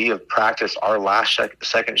 We have practiced our last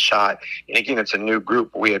second shot. And again, it's a new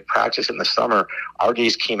group. We had practiced in the summer. Our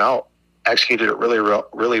guys came out, executed it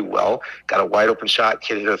really well, got a wide open shot,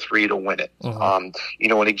 kid hit a 3 to win it. And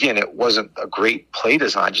again, it wasn't a great play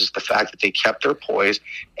design, just the fact that they kept their poise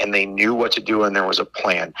and they knew what to do and there was a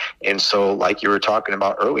plan. And so like you were talking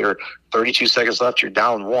about earlier, 32 seconds left, you're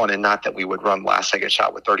down 1, and not that we would run last second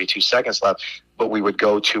shot with 32 seconds left, but we would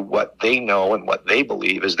go to what they know and what they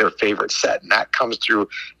believe is their favorite set. And that comes through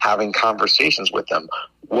having conversations with them.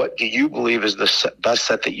 What do you believe is the best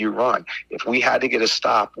set that you run? If we had to get a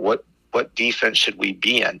stop, what defense should we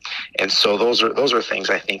be in? And so those are things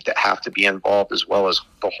I think that have to be involved, as well as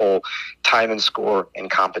the whole time and score and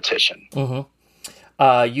competition.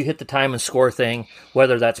 You hit the time and score thing,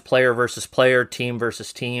 whether that's player versus player, team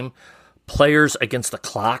versus team. Players against the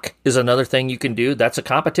clock is another thing you can do. That's a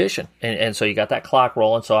competition. And so you got that clock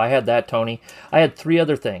rolling. So I had that, Tony. I had 3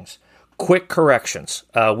 other things. Quick corrections.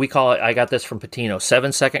 We call it, I got this from Patino,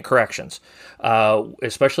 7-second corrections.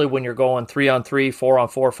 Especially when you're going 3-on-3,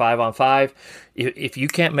 4-on-4, 5-on-5. If you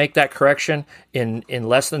can't make that correction in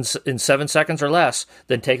less than in 7 seconds or less,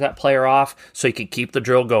 then take that player off so you can keep the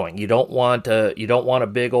drill going. You don't want a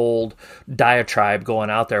big old diatribe going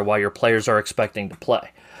out there while your players are expecting to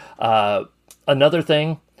play. Another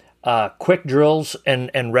thing, quick drills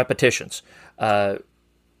and repetitions.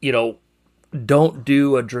 Don't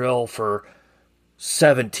do a drill for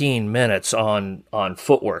 17 minutes on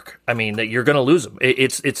footwork. I mean, that you're going to lose them.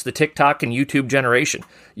 It's the TikTok and YouTube generation.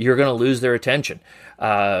 You're going to lose their attention.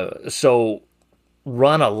 So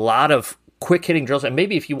run a lot of quick hitting drills, and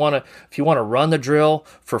maybe if you want to run the drill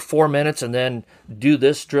for 4 minutes and then do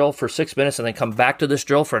this drill for 6 minutes and then come back to this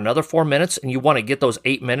drill for another 4 minutes, and you want to get those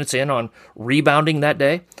 8 minutes in on rebounding that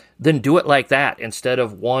day, then do it like that instead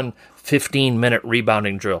of one 15-minute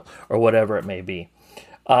rebounding drill or whatever it may be.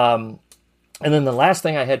 And then the last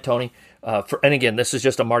thing I had, Tony, and again, this is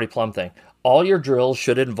just a Marty Plum thing. All your drills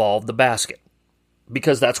should involve the basket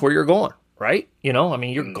because that's where you're going. Right?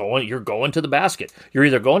 You're going to the basket. You're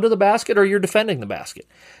either going to the basket or you're defending the basket.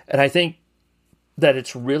 And I think that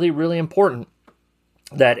it's really, really important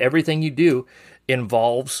that everything you do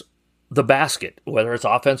involves the basket, whether it's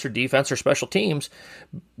offense or defense or special teams,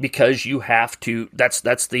 because you have to,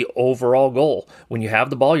 that's the overall goal. When you have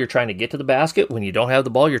the ball, you're trying to get to the basket. When you don't have the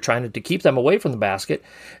ball, you're trying to keep them away from the basket.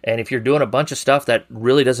 And if you're doing a bunch of stuff that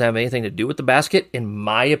really doesn't have anything to do with the basket, in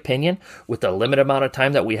my opinion, with the limited amount of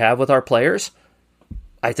time that we have with our players,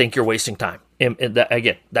 I think you're wasting time. And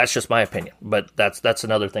again, that's just my opinion, but that's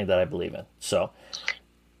another thing that I believe in. So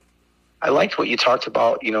I liked what you talked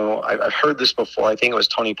about. I've heard this before. I think it was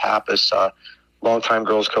Tony Pappas, longtime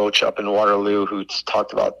girls coach up in Waterloo, who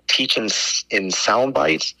talked about teaching in sound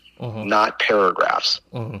bites, not paragraphs.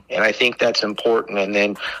 And I think that's important. And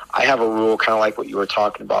then I have a rule, kind of like what you were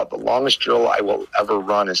talking about. The longest drill I will ever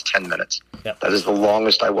run is 10 minutes. Yep. That is the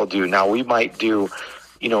longest I will do. Now, we might do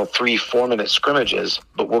 3-4 minute scrimmages,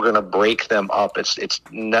 but we're going to break them up. It's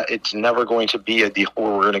never going to be a deal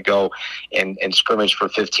where we're going to go and scrimmage for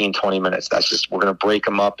 15-20 minutes. That's just, we're going to break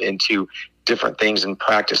them up into different things and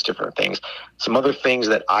practice different things. Some other things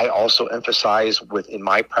that I also emphasize in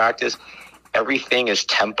my practice, everything is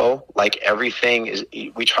tempo. Like, everything is,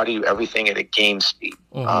 we try to do everything at a game speed.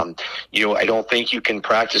 I don't think you can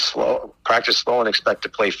practice slow and expect to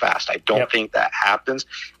play fast. I don't think that happens.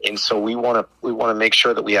 And so we want to make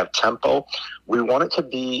sure that we have tempo. We want it to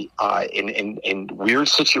be in weird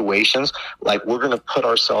situations, like we're going to put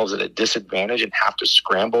ourselves at a disadvantage and have to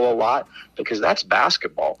scramble a lot, because that's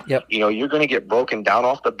basketball. You're going to get broken down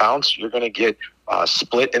off the bounce. You're going to get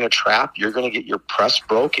split in a trap. You're going to get your press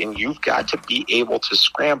broke, and you've got to be able to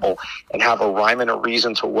scramble and have a rhyme and a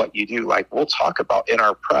reason to what you do. Like, we'll talk about in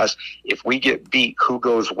our press, if we get beat, who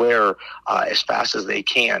goes where as fast as they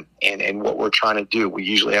can, and what we're trying to do. We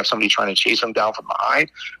usually have somebody trying to chase them down from behind.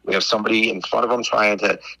 We have somebody in front of them trying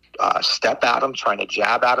to step at them, trying to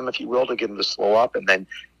jab at them, if you will, to get them to slow up and then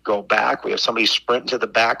go back. We have somebody sprinting to the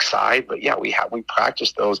backside. But yeah, we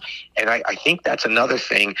practice those. And I think that's another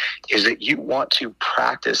thing, is that you want to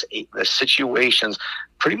practice the situations,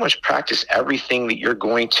 pretty much practice everything that you're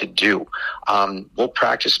going to do. We'll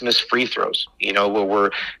practice missed free throws, where we're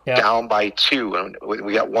down by 2 and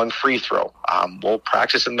we got 1 free throw. We'll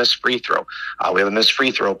practice a missed free throw. We have a missed free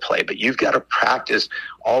throw play, but you've got to practice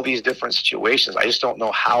all these different situations. I just don't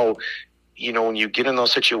know how, when you get in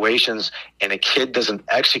those situations and a kid doesn't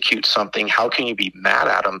execute something, how can you be mad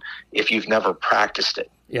at them if you've never practiced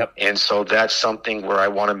it? And so that's something where I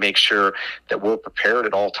want to make sure that we're prepared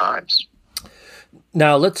at all times.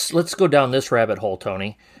 Now let's go down this rabbit hole,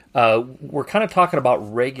 Tony. We're kind of talking about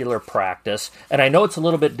regular practice, and I know it's a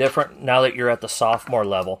little bit different now that you're at the sophomore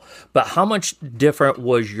level, but how much different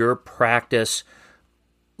was your practice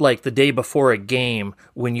like the day before a game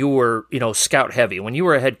when you were, scout heavy, when you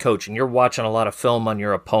were a head coach and you're watching a lot of film on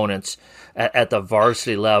your opponents at the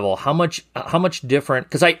varsity level? How much different?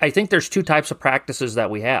 Because I think there's 2 types of practices that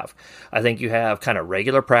we have. I think you have kind of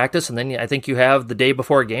regular practice, and then I think you have the day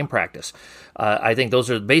before a game practice. I think those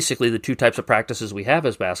are basically the 2 types of practices we have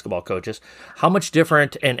as basketball coaches. How much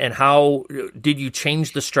different, and how did you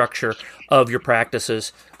change the structure of your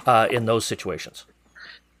practices in those situations?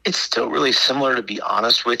 It's still really similar, to be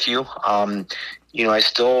honest with you. I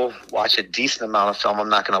still watch a decent amount of film. I'm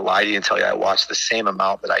not going to lie to you and tell you I watch the same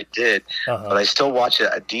amount that I did, but I still watch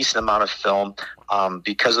a decent amount of film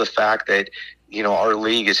because of the fact that, our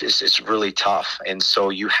league is really tough. And so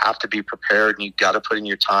you have to be prepared, and you've got to put in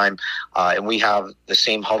your time. And we have the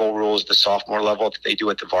same huddle rules, the sophomore level, that they do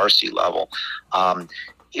at the varsity level.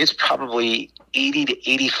 It's probably 80 to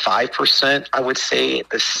 85%, I would say,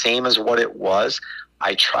 the same as what it was.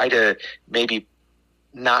 I try to maybe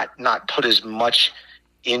not put as much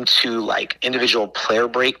into like individual player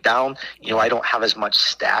breakdown. I don't have as much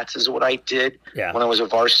stats as what I did when I was a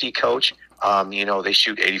varsity coach. They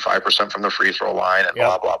shoot 85% from the free throw line and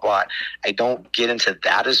blah, blah, blah. I don't get into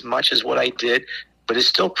that as much as what I did, but it's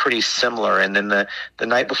still pretty similar. And then the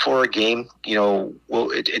night before a game,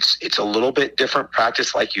 it's a little bit different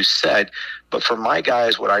practice, like you said. But for my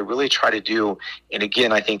guys, what I really try to do, and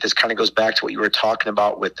again, I think this kind of goes back to what you were talking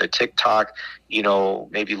about with the TikTok,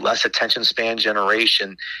 maybe less attention span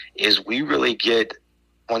generation, is we really get,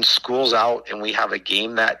 when school's out and we have a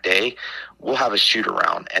game that day, we'll have a shoot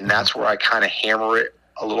around. And that's where I kind of hammer it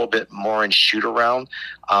a little bit more and shoot around,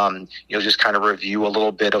 just kind of review a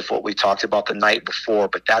little bit of what we talked about the night before.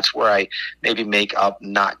 But that's where I maybe make up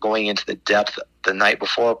not going into the depth the night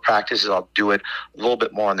before practice. I'll do it a little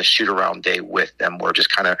bit more on the shoot around day with them. We're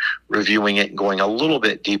just kind of reviewing it and going a little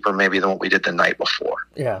bit deeper maybe than what we did the night before.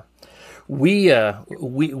 Yeah. We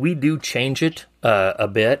do change it a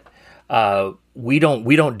bit. We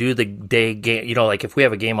don't do the day game. Like if we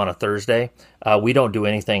have a game on a Thursday, we don't do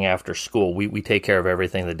anything after school. We take care of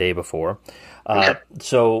everything the day before. Okay.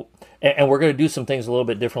 So, and we're going to do some things a little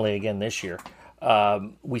bit differently again this year.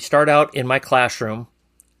 We start out in my classroom,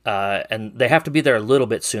 and they have to be there a little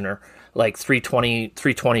bit sooner, like 3:20,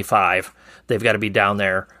 3:25. They've got to be down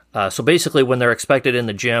there. So basically, when they're expected in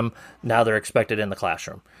the gym, now they're expected in the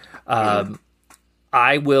classroom.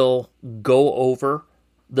 I will go over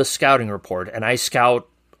the scouting report, and I scout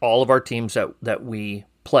all of our teams that we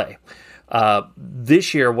play.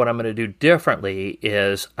 This year, what I'm going to do differently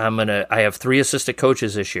is I have 3 assistant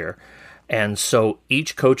coaches this year, and so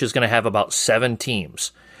each coach is going to have about 7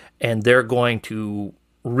 teams, and they're going to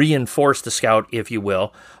reinforce the scout, if you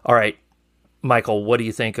will. All right, Michael, what do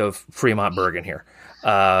you think of Fremont Bergen here?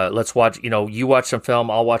 Let's watch. You watch some film,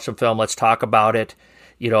 I'll watch some film. Let's talk about it.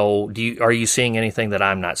 Are you seeing anything that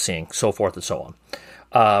I'm not seeing? So forth and so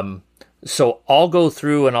on. So I'll go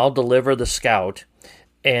through and I'll deliver the scout.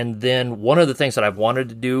 And then one of the things that I've wanted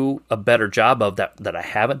to do a better job of that I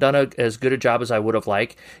haven't done as good a job as I would have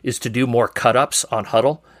liked is to do more cut-ups on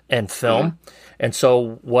huddle and film. And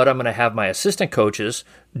so what I'm going to have my assistant coaches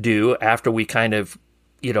do after we kind of,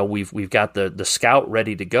 we've got the scout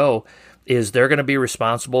ready to go is they're going to be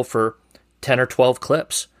responsible for 10 or 12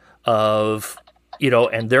 clips of,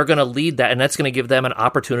 and they're going to lead that. And that's going to give them an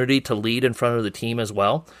opportunity to lead in front of the team as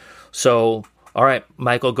well. So, all right,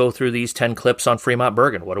 Michael, go through these 10 clips on Fremont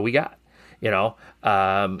Bergen. What do we got?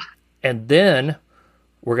 And then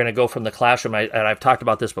we're going to go from the classroom. And I've talked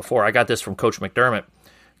about this before. I got this from Coach McDermott.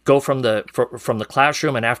 Go from the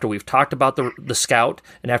classroom, and after we've talked about the scout,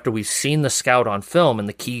 and after we've seen the scout on film and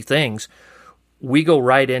the key things, we go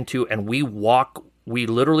right into and we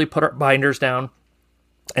literally put our binders down,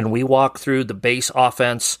 and we walk through the base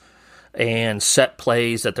offense and set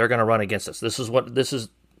plays that they're going to run against us. This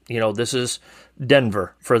is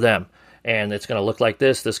Denver for them. And it's going to look like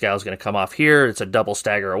this. This gal's going to come off here. It's a double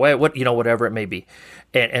stagger away, whatever it may be.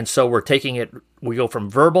 And so we're taking it, we go from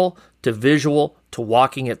verbal to visual to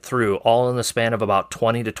walking it through all in the span of about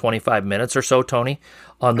 20 to 25 minutes or so, Tony,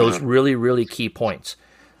 on those really, really key points.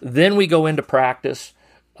 Then we go into practice.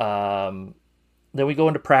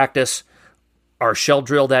 Our shell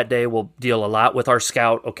drill that day will deal a lot with our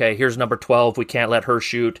scout. Okay, here's number 12. We can't let her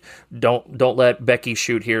shoot. Don't let Becky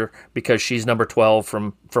shoot here because she's number 12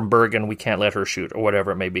 from Bergen. We can't let her shoot, or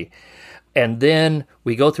whatever it may be. And then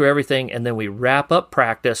we go through everything, and then we wrap up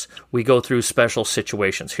practice. We go through special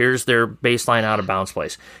situations. Here's their baseline out of bounds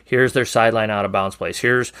place. Here's their sideline out of bounds place.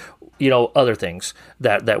 Here's other things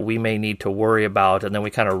that we may need to worry about, and then we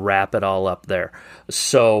kind of wrap it all up there.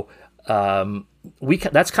 So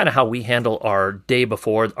that's kind of how we handle our day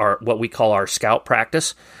before what we call our scout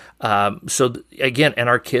practice. Again, and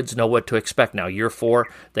our kids know what to expect now. Year 4,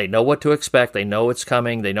 they know what to expect. They know it's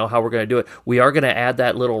coming. They know how we're going to do it. We are going to add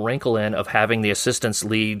that little wrinkle in of having the assistants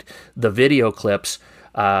lead the video clips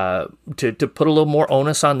to put a little more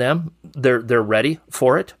onus on them. They're ready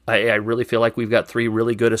for it. I really feel like we've got 3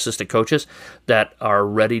 really good assistant coaches that are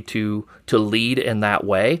ready to lead in that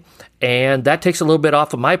way. And that takes a little bit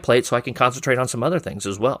off of my plate so I can concentrate on some other things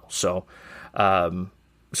as well. So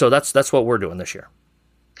that's what we're doing this year.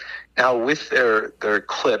 Now, with their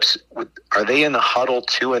clips, are they in the huddle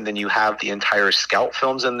too, and then you have the entire scout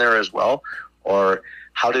films in there as well? Or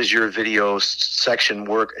how does your video section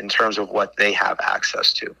work in terms of what they have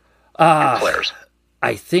access to, your players?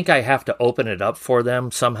 I think I have to open it up for them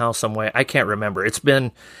somehow, some way. I can't remember. It's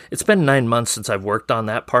been 9 months since I've worked on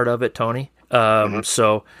that part of it, Tony.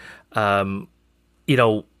 So, I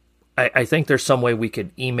think there's some way we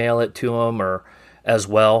could email it to them or as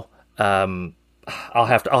well. I'll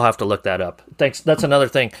have to look that up. Thanks. That's another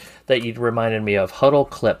thing that you reminded me of. Huddle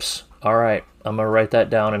clips. All right, I'm gonna write that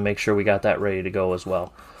down and make sure we got that ready to go as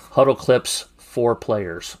well. Huddle clips for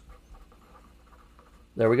players.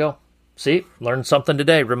 There we go. See, learned something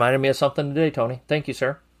today. Reminded me of something today, Tony. Thank you,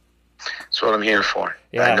 sir. That's what I'm here for.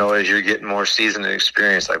 Yeah. I know as you're getting more seasoned and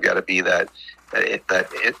experience, I've got to be that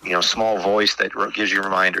small voice that gives you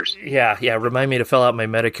reminders. Yeah. Remind me to fill out my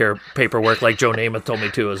Medicare paperwork like Joe Namath told me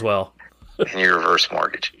to as well. And your reverse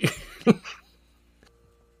mortgage.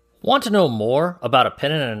 Want to know more about a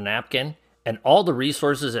pen and a napkin and all the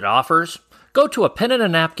resources it offers? Go to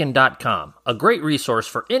apenandanapkin.com, a great resource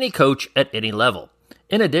for any coach at any level.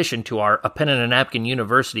 In addition to our A Pen and a Napkin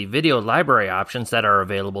University video library options that are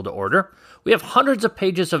available to order, we have hundreds of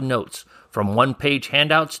pages of notes, from one-page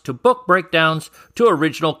handouts to book breakdowns to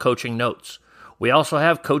original coaching notes. We also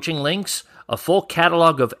have coaching links, a full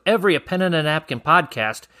catalog of every A Pen and a Napkin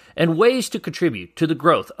podcast, and ways to contribute to the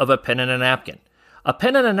growth of A Pen and a Napkin.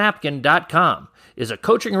 apenandanapkin.com is a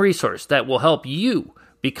coaching resource that will help you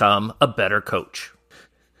become a better coach.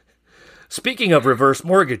 Speaking of reverse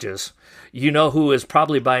mortgages, you know who is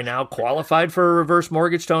probably by now qualified for a reverse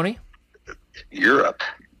mortgage, Tony? Europe.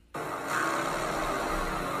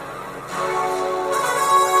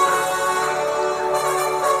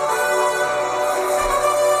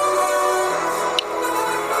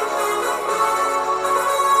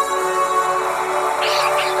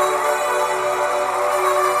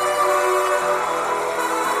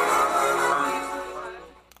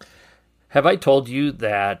 Have I told you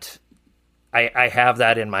that I have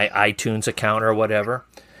that in my iTunes account or whatever,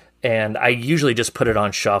 and I usually just put it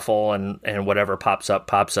on shuffle and whatever pops up.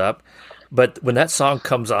 But when that song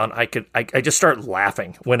comes on, I just start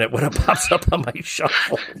laughing when it pops up on my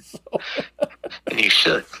shuffle. So. And you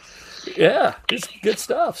should. Yeah, it's good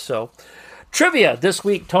stuff. So, trivia this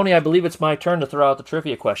week, Tony. I believe it's my turn to throw out the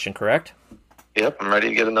trivia question. Correct? Yep, I'm ready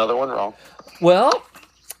to get another one wrong. Well,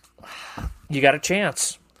 you got a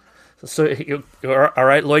chance. So, all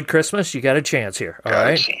right, Lloyd Christmas, you got a chance here. All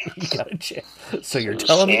right, you got a chance. So you're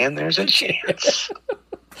telling me there's a chance.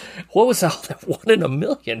 What was all that 1 in a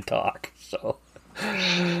million talk? So,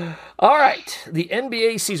 all right, the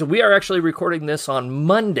NBA season. We are actually recording this on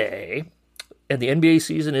Monday, and the NBA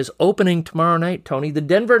season is opening tomorrow night. Tony, the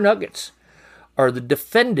Denver Nuggets are the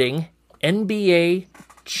defending NBA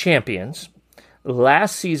champions.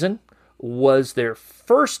 Last season was their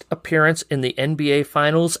first appearance in the NBA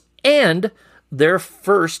Finals and their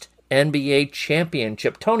first NBA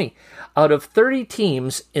championship. Tony, out of 30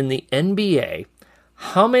 teams in the NBA,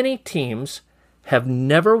 how many teams have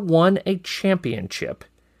never won a championship?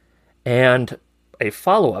 And a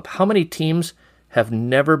follow-up, how many teams have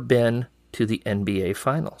never been to the NBA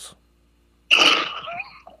Finals?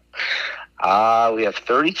 We have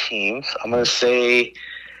 30 teams. I'm going to say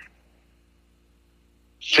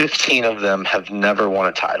 15 of them have never won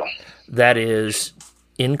a title. That is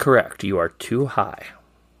incorrect. You are too high.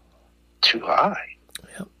 Too high?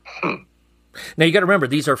 Yep. Now, you got to remember,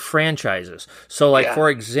 these are franchises. So, for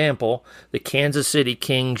example, the Kansas City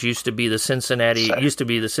Kings used to be the Cincinnati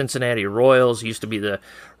Royals, used to be the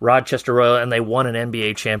Rochester Royals, and they won an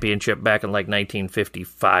NBA championship back in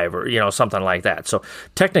 1955 or, something like that. So,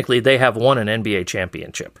 technically, they have won an NBA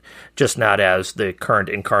championship, just not as the current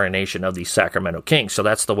incarnation of the Sacramento Kings. So,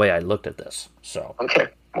 that's the way I looked at this. So, okay,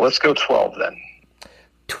 well, let's go 12 then.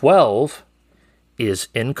 12 is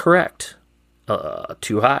incorrect.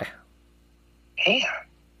 Too high. Yeah.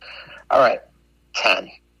 All right. 10.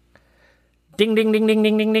 Ding, ding, ding, ding,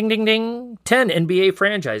 ding, ding, ding, ding, ding. 10 NBA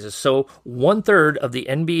franchises. So 1/3 of the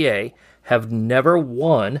NBA have never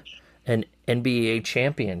won an NBA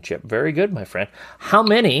championship. Very good, my friend. How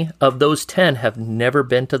many of those 10 have never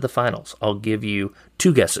been to the finals? I'll give you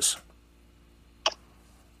 2 guesses.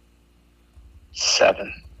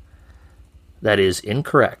 7. That is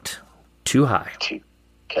incorrect. Too high. 2.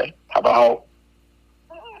 Okay. How about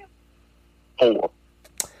 4?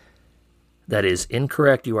 That is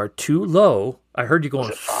incorrect. You are too low. I heard you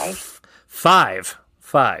going 5. 5.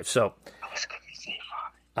 So, I was going to say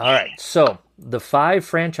 5. All right. So, the 5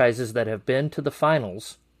 franchises that have been to the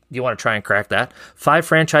finals. Do you want to try and crack that? 5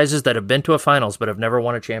 franchises that have been to a finals but have never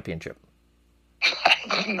won a championship.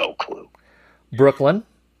 No clue. Brooklyn.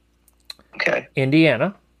 Okay.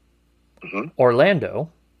 Indiana. Mm-hmm.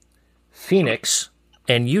 Orlando. Phoenix.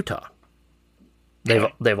 And Utah.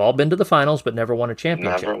 They've all been to the finals but never won a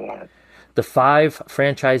championship. Never won. The 5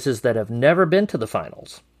 franchises that have never been to the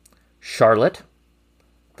finals: Charlotte,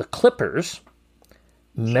 the Clippers,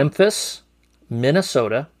 Memphis,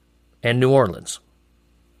 Minnesota, and New Orleans.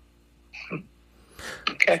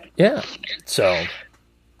 Okay. Yeah. So,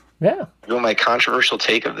 yeah. You want my controversial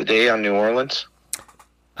take of the day on New Orleans?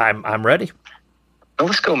 I'm ready. No,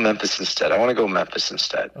 let's go Memphis instead. I want to go Memphis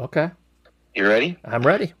instead. Okay. You ready? I'm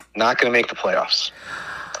ready. Not going to make the playoffs.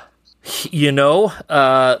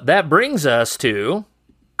 That brings us to...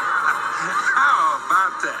 How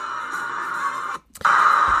about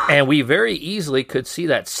that? And we very easily could see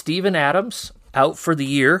that Steven Adams out for the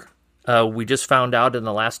year. We just found out in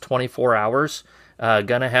the last 24 hours.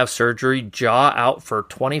 Gonna have surgery. Jaw out for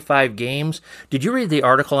 25 games. Did you read the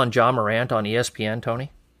article on Ja Morant on ESPN,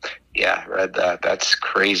 Tony? Yeah, I read that. That's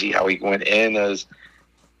crazy how he went in as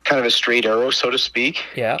kind of a straight arrow, so to speak.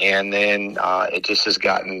 Yeah. And then it just has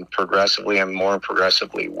gotten progressively and more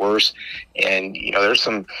progressively worse. And, there's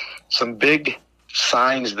some big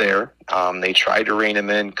signs there. They tried to rein him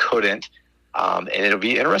in, couldn't. And it'll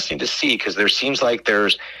be interesting to see because there seems like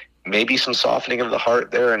there's maybe some softening of the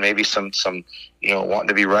heart there, and maybe some wanting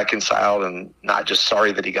to be reconciled and not just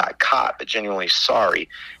sorry that he got caught, but genuinely sorry.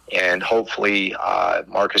 And hopefully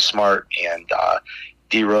Marcus Smart and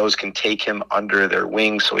D Rose can take him under their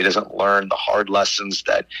wing so he doesn't learn the hard lessons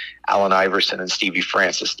that Allen Iverson and Stevie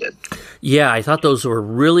Francis did. Yeah, I thought those were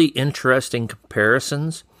really interesting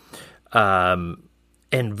comparisons.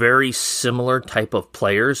 And very similar type of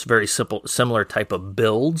players, very similar type of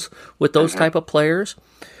builds with those type of players.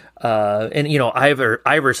 And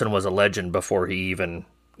Iverson was a legend before he even,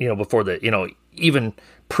 even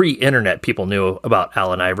pre-internet, people knew about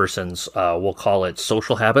Allen Iverson's, we'll call it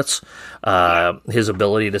social habits, his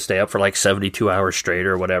ability to stay up for like 72 hours straight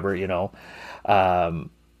or whatever, It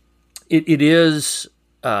is,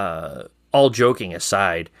 all joking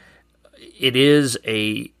aside, it is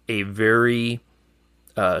a very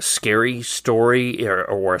scary story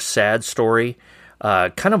or a sad story,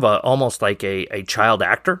 kind of almost like a child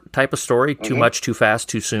actor type of story, too much, too fast,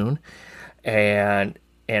 too soon. And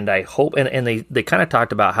I hope, and they kind of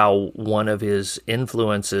talked about how one of his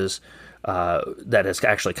influences that has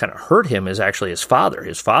actually kind of hurt him is actually his father.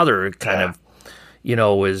 His father kind of,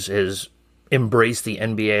 is embraced the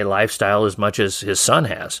NBA lifestyle as much as his son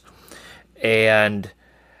has. And,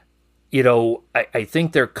 I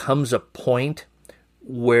think there comes a point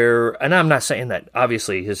where, and I'm not saying that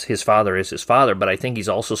obviously his father is his father, but I think he's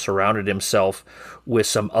also surrounded himself with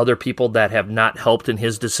some other people that have not helped in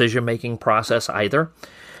his decision-making process either.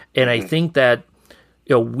 And I think that,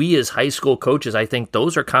 we as high school coaches, I think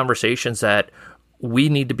those are conversations that we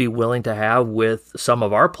need to be willing to have with some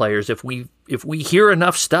of our players if we hear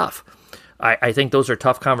enough stuff. I think those are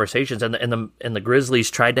tough conversations, and the Grizzlies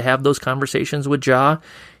tried to have those conversations with Ja.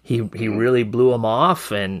 He really blew them off,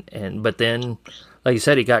 but then, like you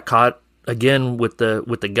said, he got caught again with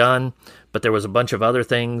the gun. But there was a bunch of other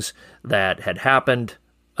things that had happened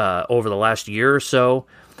over the last year or so,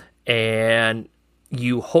 and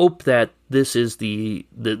you hope that this is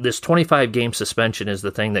this 25 game suspension is the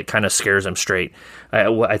thing that kind of scares him straight.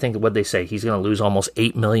 I think what they say, he's going to lose almost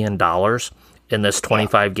 $8 million in this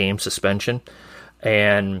 25 game suspension.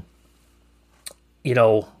 And,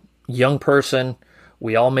 young person,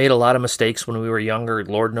 we all made a lot of mistakes when we were younger.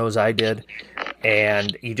 Lord knows I did.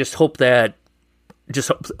 And you just hope that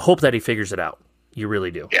he figures it out. You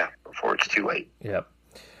really do. Yeah, before it's too late. Yep.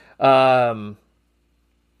 How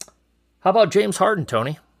about James Harden,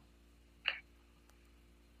 Tony?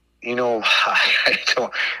 I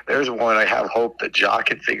don't. There's one I have hope that Ja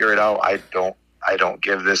can figure it out. I don't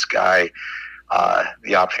give this guy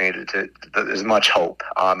the opportunity to as much hope.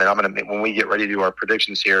 And I'm going to, when we get ready to do our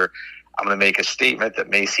predictions here, I'm going to make a statement that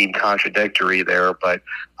may seem contradictory there, but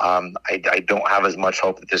I don't have as much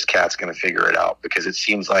hope that this cat's going to figure it out, because it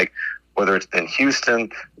seems like whether it's been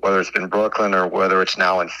Houston, whether it's been Brooklyn, or whether it's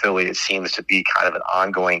now in Philly, it seems to be kind of an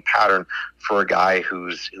ongoing pattern for a guy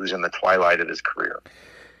who's in the twilight of his career.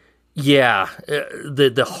 Yeah,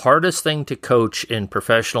 the hardest thing to coach in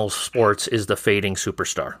professional sports is the fading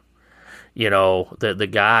superstar. The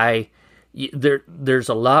guy, there's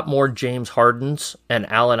a lot more James Hardens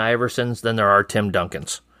and Allen Iversons than there are Tim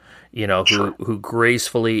Duncans, who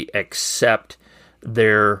gracefully accept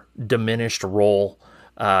their diminished role.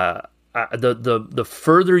 The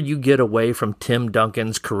further you get away from Tim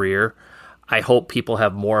Duncan's career, I hope people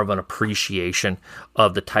have more of an appreciation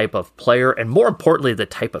of the type of player and, more importantly, the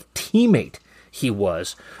type of teammate he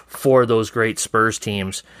was for those great Spurs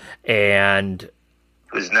teams. And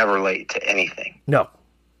he was never late to anything. Nope.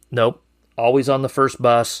 Always on the first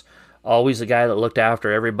bus, always the guy that looked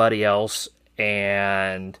after everybody else.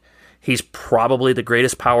 And he's probably the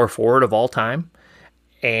greatest power forward of all time.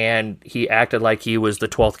 And he acted like he was the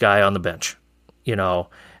 12th guy on the bench,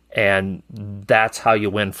 and that's how you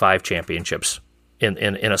win 5 championships in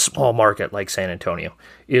a small market like San Antonio,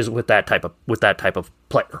 is with that type of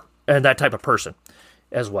player and that type of person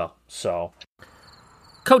as well. So,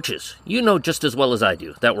 coaches, you know just as well as I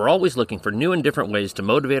do that we're always looking for new and different ways to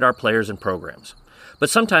motivate our players and programs.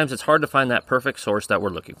 But sometimes it's hard to find that perfect source that we're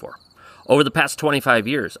looking for. Over the past 25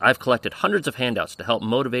 years, I've collected hundreds of handouts to help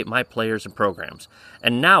motivate my players and programs,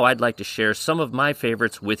 and now I'd like to share some of my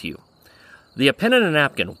favorites with you. The A Pen and a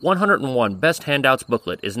Napkin 101 Best Handouts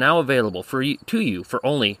booklet is now available to you for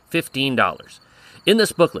only $15. In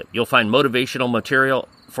this booklet, you'll find motivational material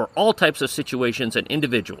for all types of situations and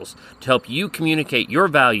individuals to help you communicate your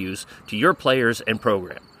values to your players and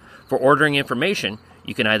program. For ordering information,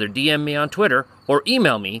 you can either DM me on Twitter or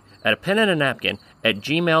email me at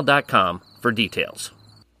apenandanapkin@gmail.com for details.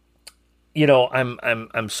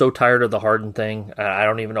 I'm so tired of the Harden thing. I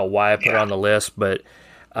don't even know why I put it on the list, but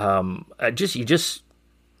you just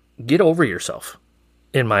get over yourself.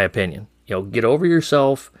 in my opinion. Get over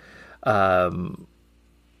yourself.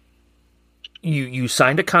 You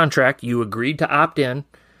signed a contract. You agreed to opt in.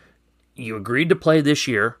 You agreed to play this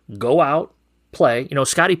year. Go out, play.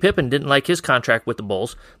 Scottie Pippen didn't like his contract with the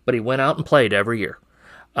Bulls, but he went out and played every year.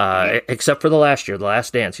 Except for the last year, the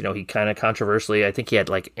last dance. He kind of controversially, I think he had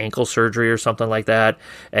like ankle surgery or something like that,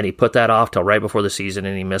 and he put that off till right before the season,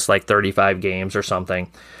 and he missed like 35 games or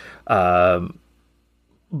something. But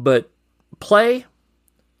play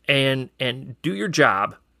and do your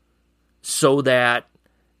job so that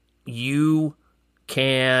you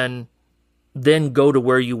can then go to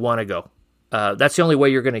where you want to go. That's the only way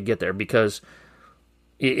you're going to get there, because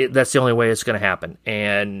that's the only way it's going to happen.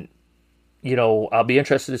 And I'll be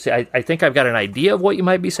interested to see. I think I've got an idea of what you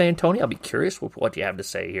might be saying, Tony. I'll be curious with what you have to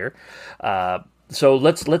say here. So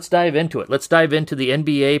let's dive into it. Let's dive into the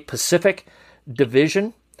NBA Pacific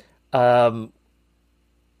Division. We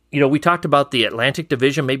talked about the Atlantic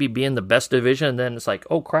Division maybe being the best division, and then it's like,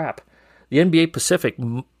 oh crap, the NBA Pacific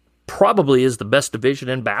probably is the best division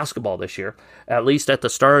in basketball this year, at least at the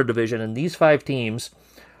start of the division. And these 5 teams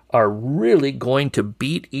are really going to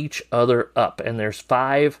beat each other up. And there's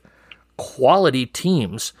 5 quality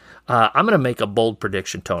teams. I'm going to make a bold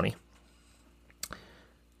prediction, Tony.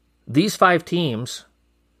 These 5 teams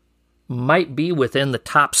might be within the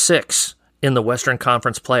top 6 in the Western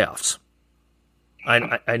Conference playoffs.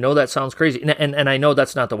 I know that sounds crazy, and I know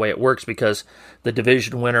that's not the way it works, because the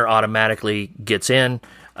division winner automatically gets into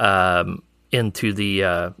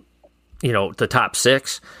the the top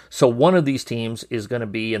 6. So one of these teams is going to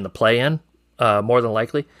be in the play-in, more than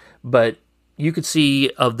likely. But you could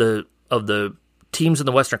see of the teams in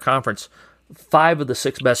the Western Conference, 5 of the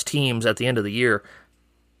 6 best teams at the end of the year,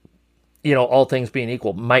 all things being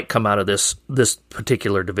equal, might come out of this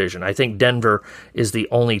particular division. I think Denver is the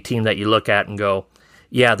only team that you look at and go,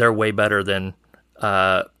 yeah, they're way better than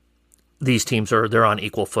these teams they're on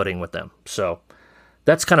equal footing with them. So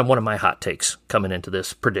that's kind of one of my hot takes coming into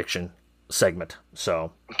this prediction segment.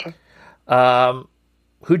 So, okay.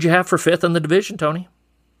 Who'd you have for 5th in the division, Tony?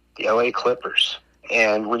 The LA Clippers.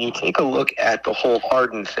 And when you take a look at the whole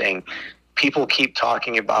Harden thing, people keep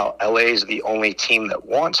talking about LA is the only team that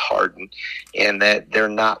wants Harden, and that they're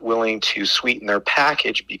not willing to sweeten their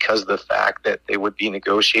package because of the fact that they would be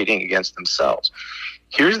negotiating against themselves.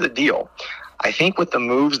 Here's the deal. I think with the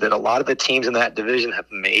moves that a lot of the teams in that division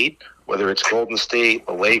have made, whether it's Golden State,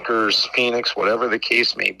 the Lakers, Phoenix, whatever the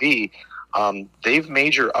case may be, they've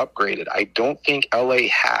major upgraded. I don't think LA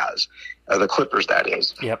has, the Clippers that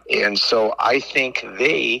is. Yep. And so I think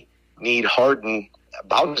they need Harden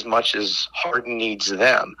about as much as Harden needs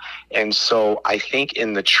them. And so I think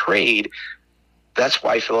in the trade, that's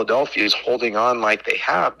why Philadelphia is holding on like they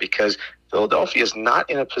have, because Philadelphia is not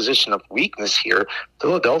in a position of weakness here.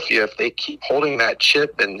 Philadelphia, if they keep holding that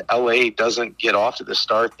chip and LA doesn't get off to the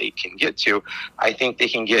start they can get to, I think they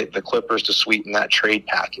can get the Clippers to sweeten that trade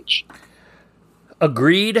package.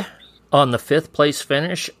 Agreed on the 5th place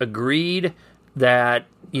finish. Agreed that,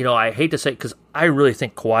 I hate to say it, because I really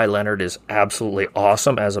think Kawhi Leonard is absolutely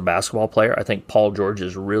awesome as a basketball player. I think Paul George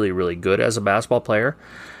is really, really good as a basketball player.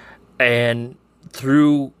 And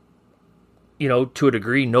through, to a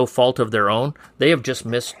degree, no fault of their own, they have just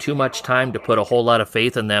missed too much time to put a whole lot of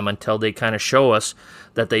faith in them until they kind of show us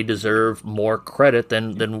that they deserve more credit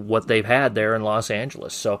than what they've had there in Los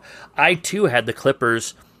Angeles. So I, too, had the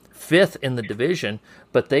Clippers 5th in the division,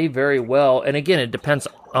 but they very well, and again, it depends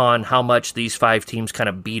on how much these 5 teams kind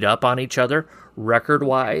of beat up on each other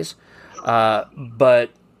record-wise.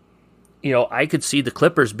 But, I could see the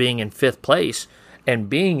Clippers being in 5th place and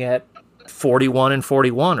being at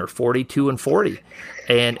 41-41 or 42-40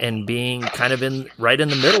 and being kind of right in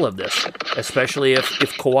the middle of this, especially if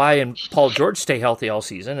Kawhi and Paul George stay healthy all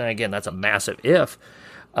season. And again, that's a massive if.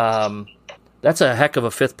 That's a heck of a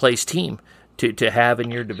 5th place team to have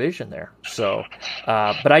in your division there. So,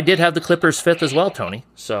 but I did have the Clippers 5th as well, Tony.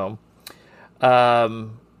 So,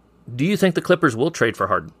 do you think the Clippers will trade for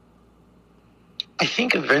Harden? I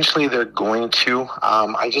think eventually they're going to.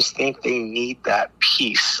 I just think they need that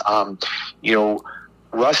piece.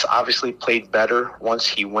 Russ obviously played better once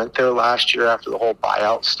he went there last year after the whole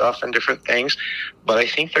buyout stuff and different things. But I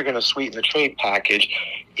think they're going to sweeten the trade package.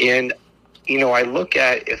 And, I look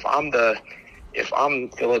at if I'm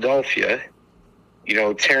Philadelphia,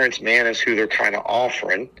 Terrence Mann is who they're kind of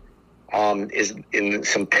offering. Is in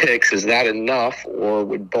some picks. Is that enough, or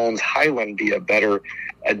would Bones Highland be a better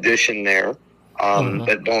addition there?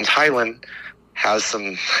 But Bones Highland has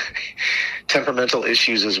some temperamental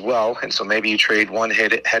issues as well, and so maybe you trade one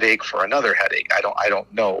headache for another headache. I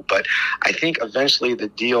don't know, but I think eventually the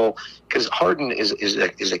deal, because Harden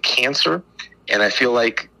is a cancer, And I feel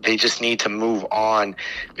like they just need to move on,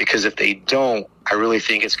 because if they don't, I really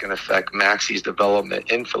think it's going to affect Maxi's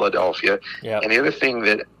development in Philadelphia. Yep. And the other thing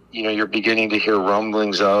that, you're beginning to hear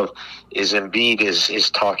rumblings of is Embiid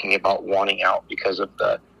is talking about wanting out because of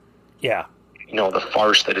the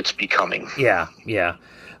farce that it's becoming. Yeah.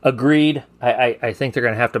 Agreed. I think they're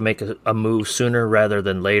going to have to make a move sooner rather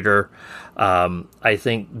than later. I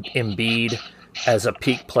think Embiid, as a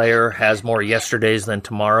peak player, has more yesterdays than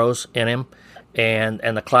tomorrows in him, and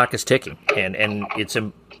the clock is ticking. And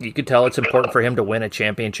you could tell it's important for him to win a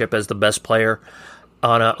championship as the best player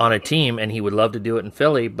on a team, and he would love to do it in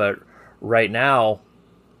Philly. But right now,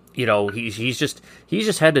 he's just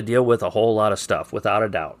had to deal with a whole lot of stuff, without a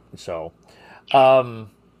doubt. So, I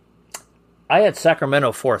had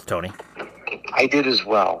Sacramento fourth, Tony. I did as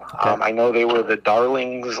well. Okay. I know they were the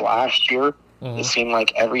darlings last year. Mm-hmm. It seemed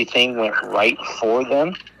like everything went right for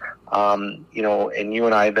them. And you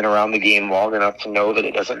and I have been around the game long enough to know that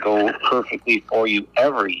it doesn't go perfectly for you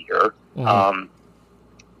every year. Mm-hmm.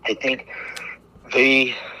 I think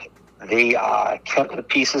they kept the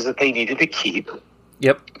pieces that they needed to keep.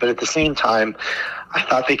 Yep. But at the same time, I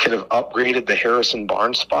thought they could have upgraded the Harrison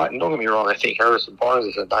Barnes spot. And don't get me wrong, I think Harrison Barnes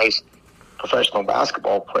is a nice professional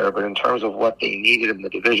basketball player. But in terms of what they needed in the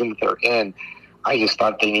division that they're in, I just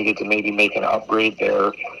thought they needed to maybe make an upgrade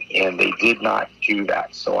there, and they did not do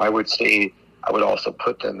that. So I would say I would also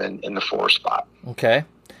put them in the 4 spot. Okay.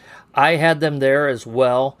 I had them there as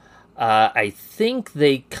well. I think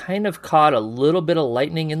they kind of caught a little bit of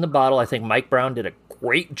lightning in the bottle. I think Mike Brown did a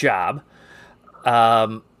great job.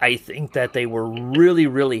 I think that they were really,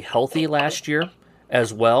 really healthy last year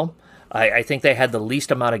as well. I think they had the least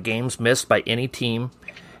amount of games missed by any team.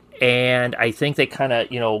 And I think they kind of,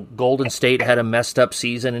 Golden State had a messed up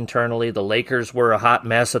season internally. The Lakers were a hot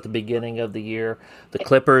mess at the beginning of the year. The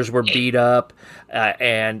Clippers were beat up.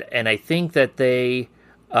 And I think that they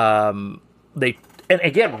and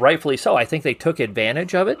again, rightfully so, I think they took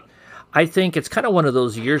advantage of it. I think it's kind of one of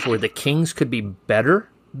those years where the Kings could be better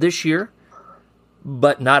this year,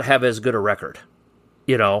 but not have as good a record.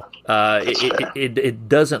 It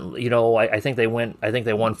doesn't. I think they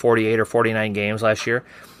won 48 or 49 games last year.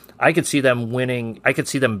 I could see them winning. I could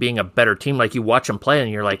see them being a better team. Like, you watch them play, and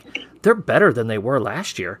you're like, they're better than they were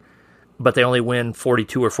last year, but they only win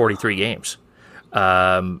 42 or 43 games.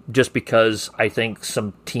 Just because I think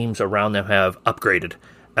some teams around them have upgraded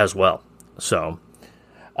as well. So,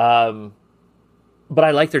 but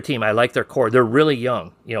I like their team. I like their core. They're really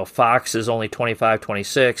young. Fox is only 25,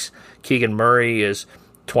 26. Keegan Murray is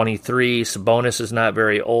 23. Sabonis is not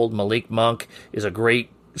very old. Malik Monk is a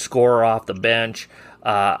great scorer off the bench.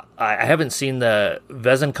 I haven't seen the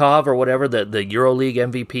Vezenkov or whatever, the EuroLeague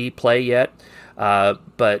MVP play yet.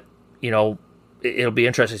 But, it'll be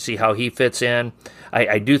interesting to see how he fits in.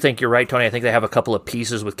 I do think you're right, Tony. I think they have a couple of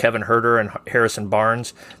pieces with Kevin Huerter and Harrison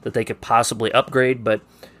Barnes that they could possibly upgrade. But,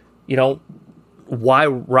 why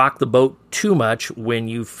rock the boat too much when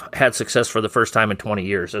you've had success for the first time in 20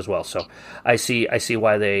 years as well? So I see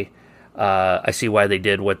why they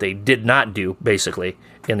did what they did not do, basically,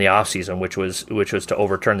 in the offseason, which was to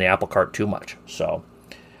overturn the apple cart too much. So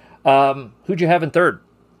who'd you have in third?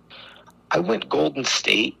 I went Golden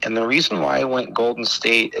State, and the reason why I went Golden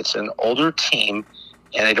State, it's an older team,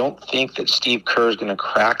 and I don't think that Steve Kerr is going to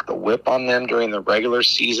crack the whip on them during the regular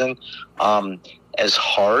season as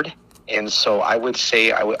hard. And so I would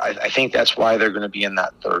say I think that's why they're going to be in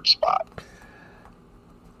that third spot.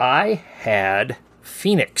 I had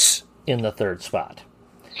Phoenix in the third spot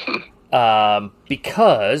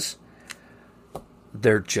because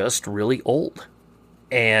they're just really old,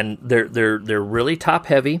 and they're really top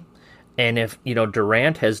heavy. And if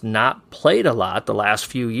Durant has not played a lot the last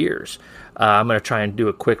few years, I'm going to try and do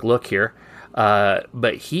a quick look here,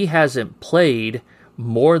 but he hasn't played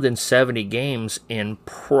more than 70 games in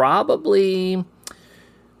probably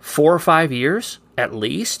 4 or 5 years at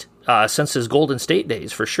least, since his Golden State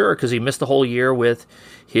days for sure, because he missed the whole year with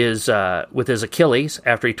his Achilles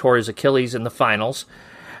after he tore his Achilles in the finals.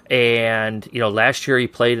 And last year he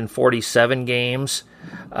played in 47 games.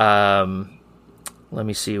 Let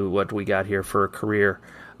me see what we got here for a career.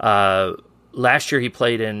 Last year he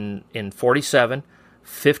played in 47,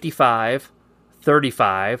 55,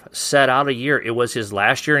 35, set out a year. It was his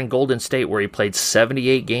last year in Golden State where he played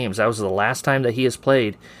 78 games. That was the last time that he has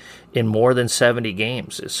played in more than 70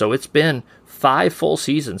 games. So it's been 5 full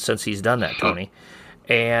seasons since he's done that, Tony.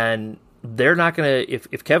 And they're not going to,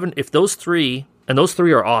 if those three, and those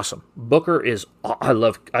three are awesome. Booker is, I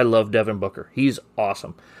love Devin Booker. He's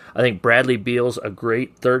awesome. I think Bradley Beal's a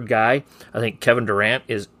great third guy. I think Kevin Durant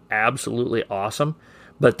is absolutely awesome.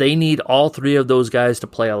 But they need all three of those guys to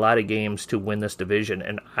play a lot of games to win this division,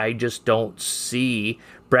 and I just don't see.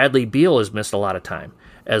 Bradley Beal has missed a lot of time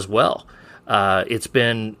as well. It's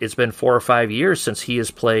been 4 or 5 years since he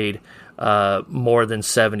has played more than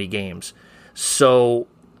 70 games. So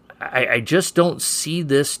I just don't see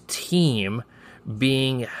this team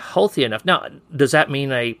being healthy enough. Now, does that mean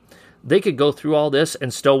they could go through all this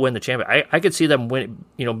and still win the championship? I could see them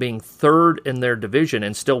being third in their division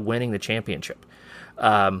and still winning the championship.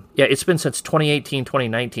 It's been since 2018,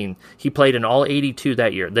 2019. He played in all 82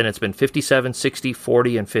 that year. Then it's been 57, 60,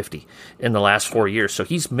 40, and 50 in the last 4 years. So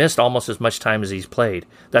he's missed almost as much time as he's played.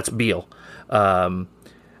 That's Beal. And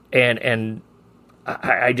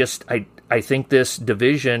I think this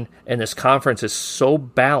division and this conference is so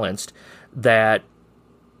balanced that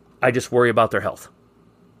I just worry about their health.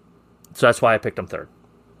 So that's why I picked them third.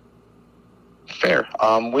 Fair.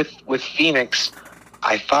 With Phoenix,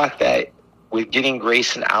 I thought that with getting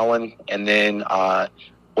Grayson Allen and then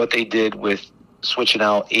what they did with switching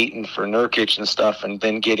out Ayton for Nurkic and stuff and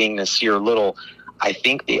then getting Nasir Little, I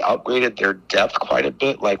think they upgraded their depth quite a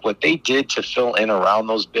bit. Like what they did to fill in around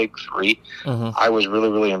those big three, I was really,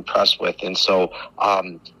 really impressed with. And so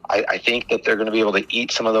I think that they're going to be able to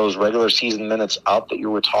eat some of those regular season minutes up that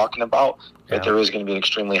you were talking about, but there is going to be an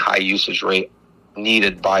extremely high usage rate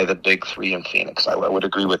needed by the big three in Phoenix. I would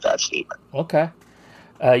agree with that statement. Okay.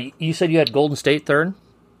 You said you had Golden State third?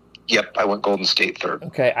 Yep, I went Golden State third.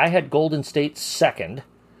 Okay, I had Golden State second.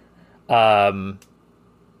 I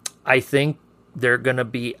think they're going to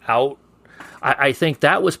be out. I think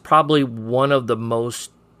that was probably one of the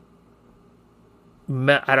most.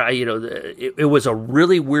 It was a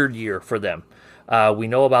really weird year for them. We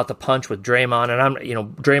know about the punch with Draymond, and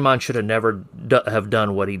Draymond should have never have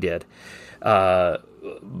done what he did.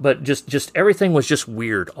 But just everything was just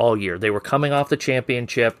weird all year. They were coming off the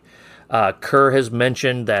championship. Kerr has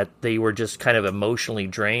mentioned that they were just kind of emotionally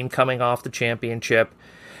drained coming off the championship.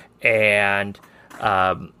 And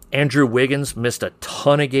Andrew Wiggins missed a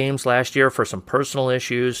ton of games last year for some personal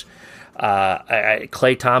issues.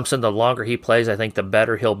 Klay Thompson, the longer he plays, I think the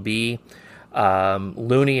better he'll be.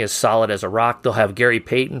 Looney is solid as a rock. They'll have Gary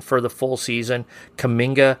Payton for the full season.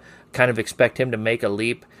 Kuminga, kind of expect him to make a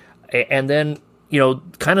leap. And then,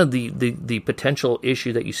 kind of the potential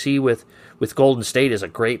issue that you see with Golden State is a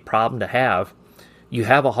great problem to have. You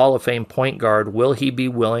have a Hall of Fame point guard. Will he be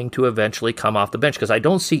willing to eventually come off the bench? Because I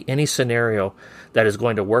don't see any scenario that is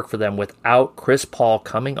going to work for them without Chris Paul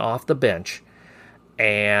coming off the bench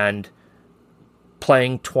and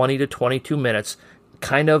playing 20 to 22 minutes,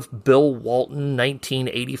 kind of Bill Walton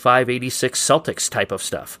 1985-86 Celtics type of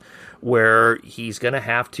stuff, where he's going to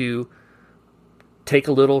have to take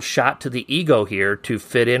a little shot to the ego here to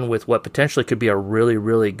fit in with what potentially could be a really,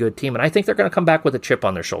 really good team. And I think they're going to come back with a chip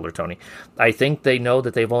on their shoulder, Tony. I think they know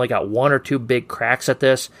that they've only got one or two big cracks at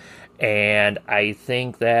this, and I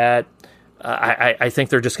think that I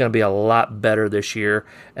think they're just going to be a lot better this year,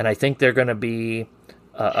 and I think they're going to be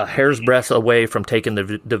a hair's breadth away from taking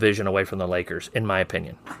the division away from the Lakers, in my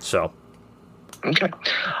opinion. So, okay,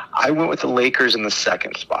 I went with the Lakers in the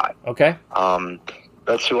second spot. Okay.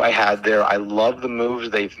 That's who I had there. I love the moves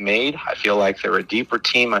they've made. I feel like they're a deeper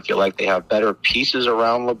team. I feel like they have better pieces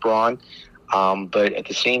around LeBron. But at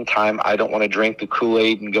the same time, I don't want to drink the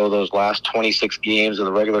Kool-Aid and go those last 26 games of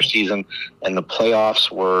the regular season and the playoffs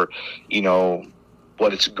were,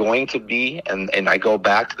 what it's going to be. And I go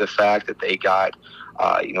back to the fact that they got,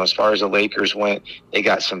 as far as the Lakers went, they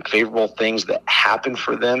got some favorable things that happened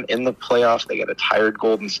for them in the playoffs. They got a tired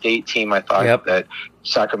Golden State team. I thought that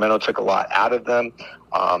Sacramento took a lot out of them.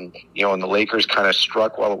 And the Lakers kind of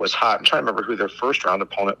struck while it was hot. I'm trying to remember who their first round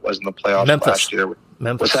opponent was in the playoffs last year.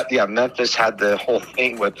 Memphis. Memphis had the whole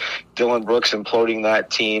thing with Dylan Brooks imploding that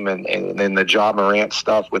team and then the Ja Morant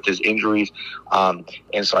stuff with his injuries. And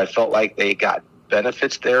so I felt like they got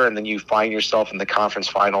benefits there, and then you find yourself in the conference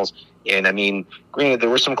finals. And I mean, granted, there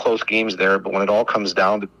were some close games there, but when it all comes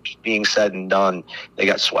down to being said and done, they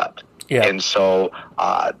got swept. Yeah. And so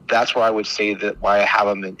that's why I would say that why I have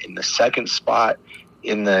them in the second spot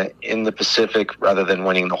in the Pacific rather than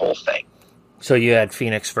winning the whole thing. So you had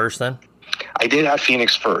Phoenix first then? I did have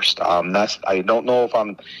Phoenix first. I don't know if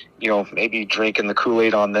I'm, maybe drinking the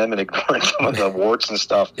Kool-Aid on them and ignoring some of the warts and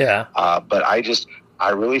stuff. Yeah. But I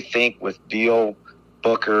really think with Beal,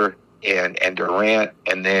 Booker, and Durant,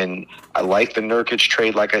 and then I like the Nurkic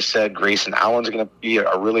trade. Like I said, Grayson Allen's going to be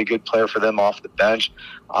a really good player for them off the bench.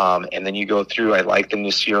 And then you go through, I like them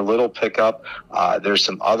to see a little pickup. There's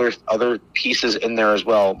some other pieces in there as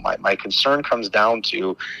well. My concern comes down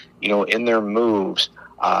to, in their moves,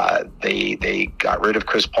 They got rid of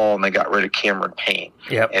Chris Paul and they got rid of Cameron Payne.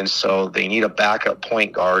 Yep. And so they need a backup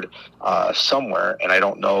point guard somewhere. And I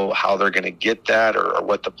don't know how they're going to get that or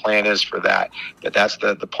what the plan is for that. But that's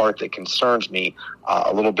the part that concerns me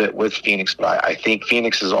a little bit with Phoenix. But I think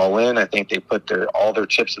Phoenix is all in. I think they put all their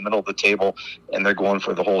chips in the middle of the table and they're going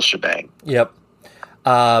for the whole shebang. Yep.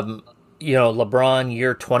 LeBron,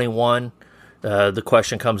 year 21, the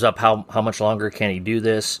question comes up, how much longer can he do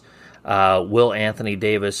this? Will Anthony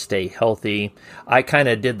Davis stay healthy? I kind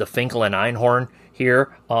of did the Finkel and Einhorn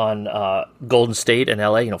here on Golden State and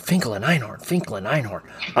LA. Finkel and Einhorn,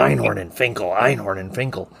 Einhorn and Finkel, Einhorn and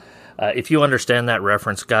Finkel. If you understand that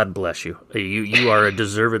reference, God bless you. You are a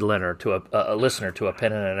deserved listener to a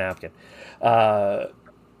pen and a napkin.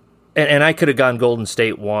 And I could have gone Golden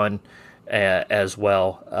State 1 as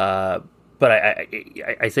well. But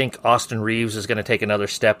I think Austin Reeves is going to take another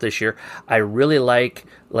step this year. I really like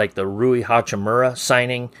the Rui Hachimura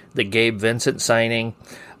signing, the Gabe Vincent signing.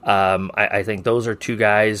 I think those are two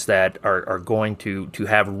guys that are going to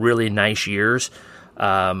have really nice years.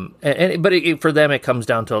 But for them, it comes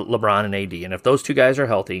down to LeBron and AD. And if those two guys are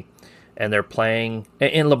healthy and they're playing,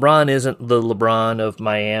 and LeBron isn't the LeBron of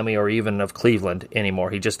Miami or even of Cleveland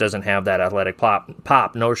anymore. He just doesn't have that athletic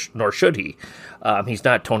pop, nor should he. He's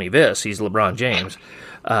not Tony Viss. He's LeBron James.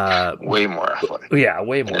 Way more athletic. Yeah,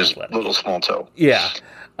 way more athletic. Little small toe. Yeah.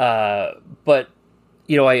 But,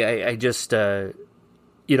 I just, I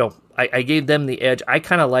gave them the edge. I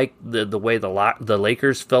kind of like the way the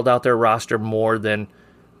Lakers filled out their roster more than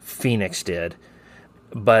Phoenix did.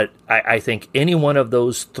 But I think any one of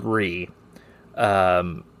those three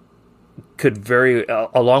could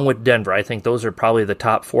along with Denver, I think those are probably the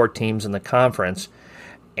top 4 teams in the conference.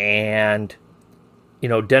 And,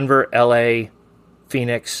 Denver, LA,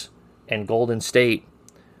 Phoenix, and Golden State,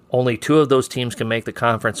 only 2 of those teams can make the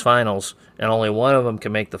conference finals, and only one of them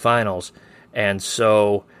can make the finals. And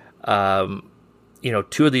so, 2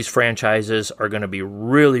 of these franchises are going to be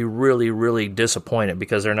really, really, really disappointed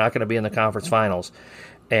because they're not going to be in the conference finals.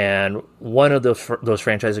 And one of those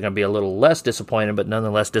franchises are going to be a little less disappointed, but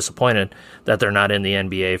nonetheless disappointed that they're not in the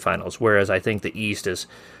NBA finals. Whereas I think the East is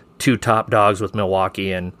 2 top dogs with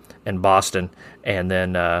Milwaukee and Boston, and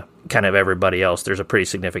then kind of everybody else. There's a pretty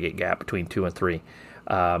significant gap between 2 and 3.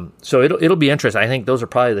 So it'll be interesting. I think those are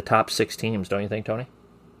probably the top 6 teams, don't you think, Tony?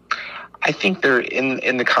 I think they're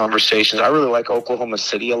in the conversations. I really like Oklahoma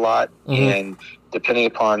City a lot, and depending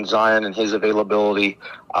upon Zion and his availability,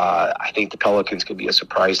 I think the Pelicans could be a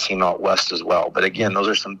surprise team out west as well. But again, those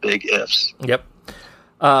are some big ifs. Yep.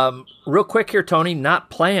 Real quick here, Tony,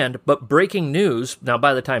 not planned, but breaking news. Now,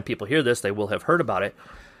 by the time people hear this, they will have heard about it.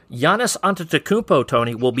 Giannis Antetokounmpo,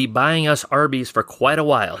 Tony, will be buying us Arby's for quite a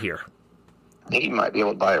while here. He might be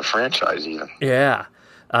able to buy a franchise even. Yeah.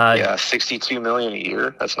 $62 million a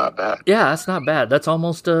year. That's not bad. Yeah, that's not bad. That's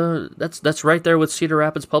almost that's right there with Cedar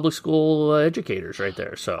Rapids Public School educators right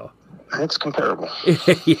there. So it's comparable.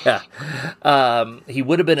 Yeah, he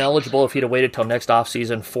would have been eligible if he'd have waited till next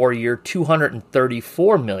offseason, 4-year,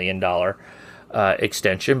 $234 million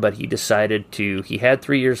extension. But he decided to. He had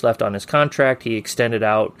 3 years left on his contract. He extended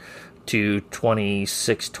out to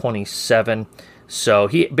 26, 27. So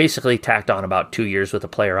he basically tacked on about 2 years with a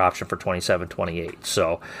player option for 27, 28.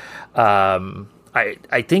 So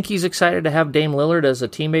I think he's excited to have Dame Lillard as a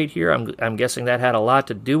teammate here. I'm guessing that had a lot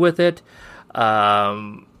to do with it.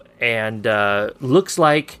 And looks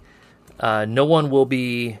like no one will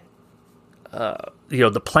be,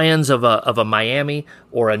 the plans of a Miami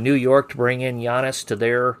or a New York to bring in Giannis to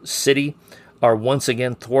their city are once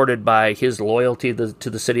again thwarted by his loyalty to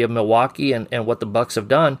the city of Milwaukee and what the Bucks have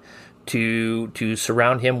done to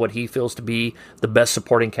surround him what he feels to be the best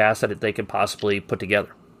supporting cast that they could possibly put together.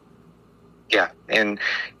 Yeah, and,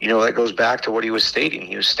 that goes back to what he was stating.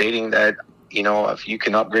 He was stating that, if you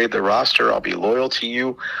can upgrade the roster, I'll be loyal to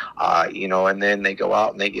you, and then they go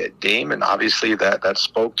out and they get Dame, and obviously that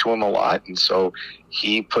spoke to him a lot, and so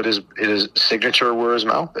he put his signature where his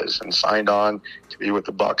mouth is and signed on to be with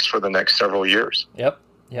the Bucks for the next several years. Yep.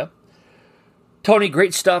 Tony,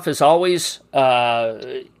 great stuff as always.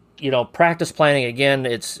 Practice planning, again,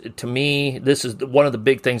 to me, this is one of the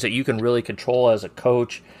big things that you can really control as a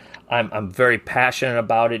coach. I'm very passionate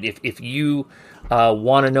about it. If you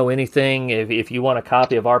want to know anything, if you want a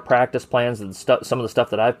copy of our practice plans and some of the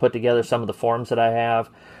stuff that I've put together, some of the forms that I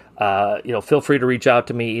have, feel free to reach out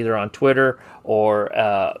to me either on Twitter or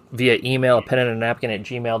via email,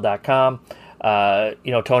 penandandanapkin@gmail.com.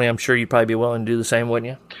 Tony, I'm sure you'd probably be willing to do the same,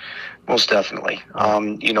 wouldn't you? Most definitely.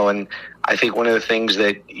 And I think one of the things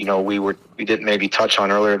that, we didn't maybe touch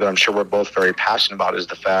on earlier that I'm sure we're both very passionate about is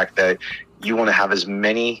the fact that you want to have as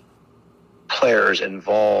many players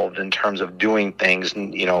involved in terms of doing things,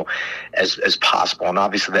 as possible. And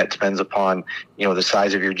obviously that depends upon, the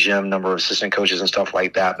size of your gym, number of assistant coaches and stuff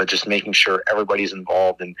like that, but just making sure everybody's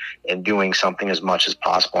involved in doing something as much as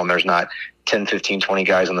possible. And there's not 10, 15, 20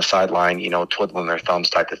 guys on the sideline, twiddling their thumbs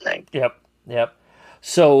type of thing. Yep.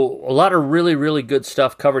 So a lot of really, really good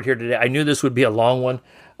stuff covered here today. I knew this would be a long one,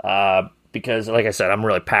 because, like I said, I'm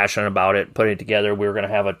really passionate about it, putting it together. We were going to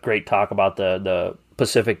have a great talk about the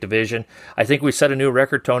Pacific Division. I think we set a new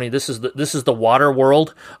record, Tony. This is the water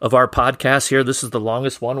world of our podcast here. This is the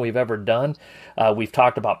longest one we've ever done. We've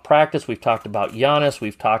talked about practice. We've talked about Giannis.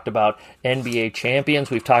 We've talked about NBA champions.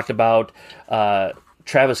 We've talked about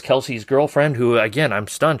Travis Kelce's girlfriend, who, again, I'm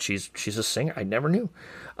stunned. She's a singer. I never knew.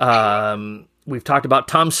 We've talked about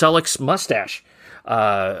Tom Selleck's mustache.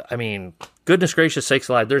 Goodness gracious sakes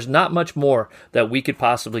alive, there's not much more that we could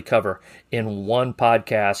possibly cover in one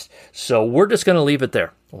podcast, so we're just going to leave it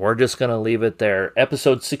there.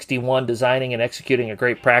 Episode 61, Designing and Executing a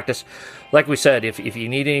Great Practice. Like we said, if you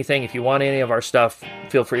need anything, if you want any of our stuff,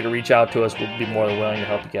 feel free to reach out to us. We'll be more than willing to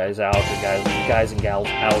help you guys out, guys and gals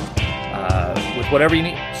out with whatever you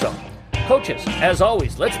need. So, coaches, as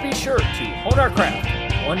always, let's be sure to hone our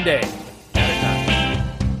craft one day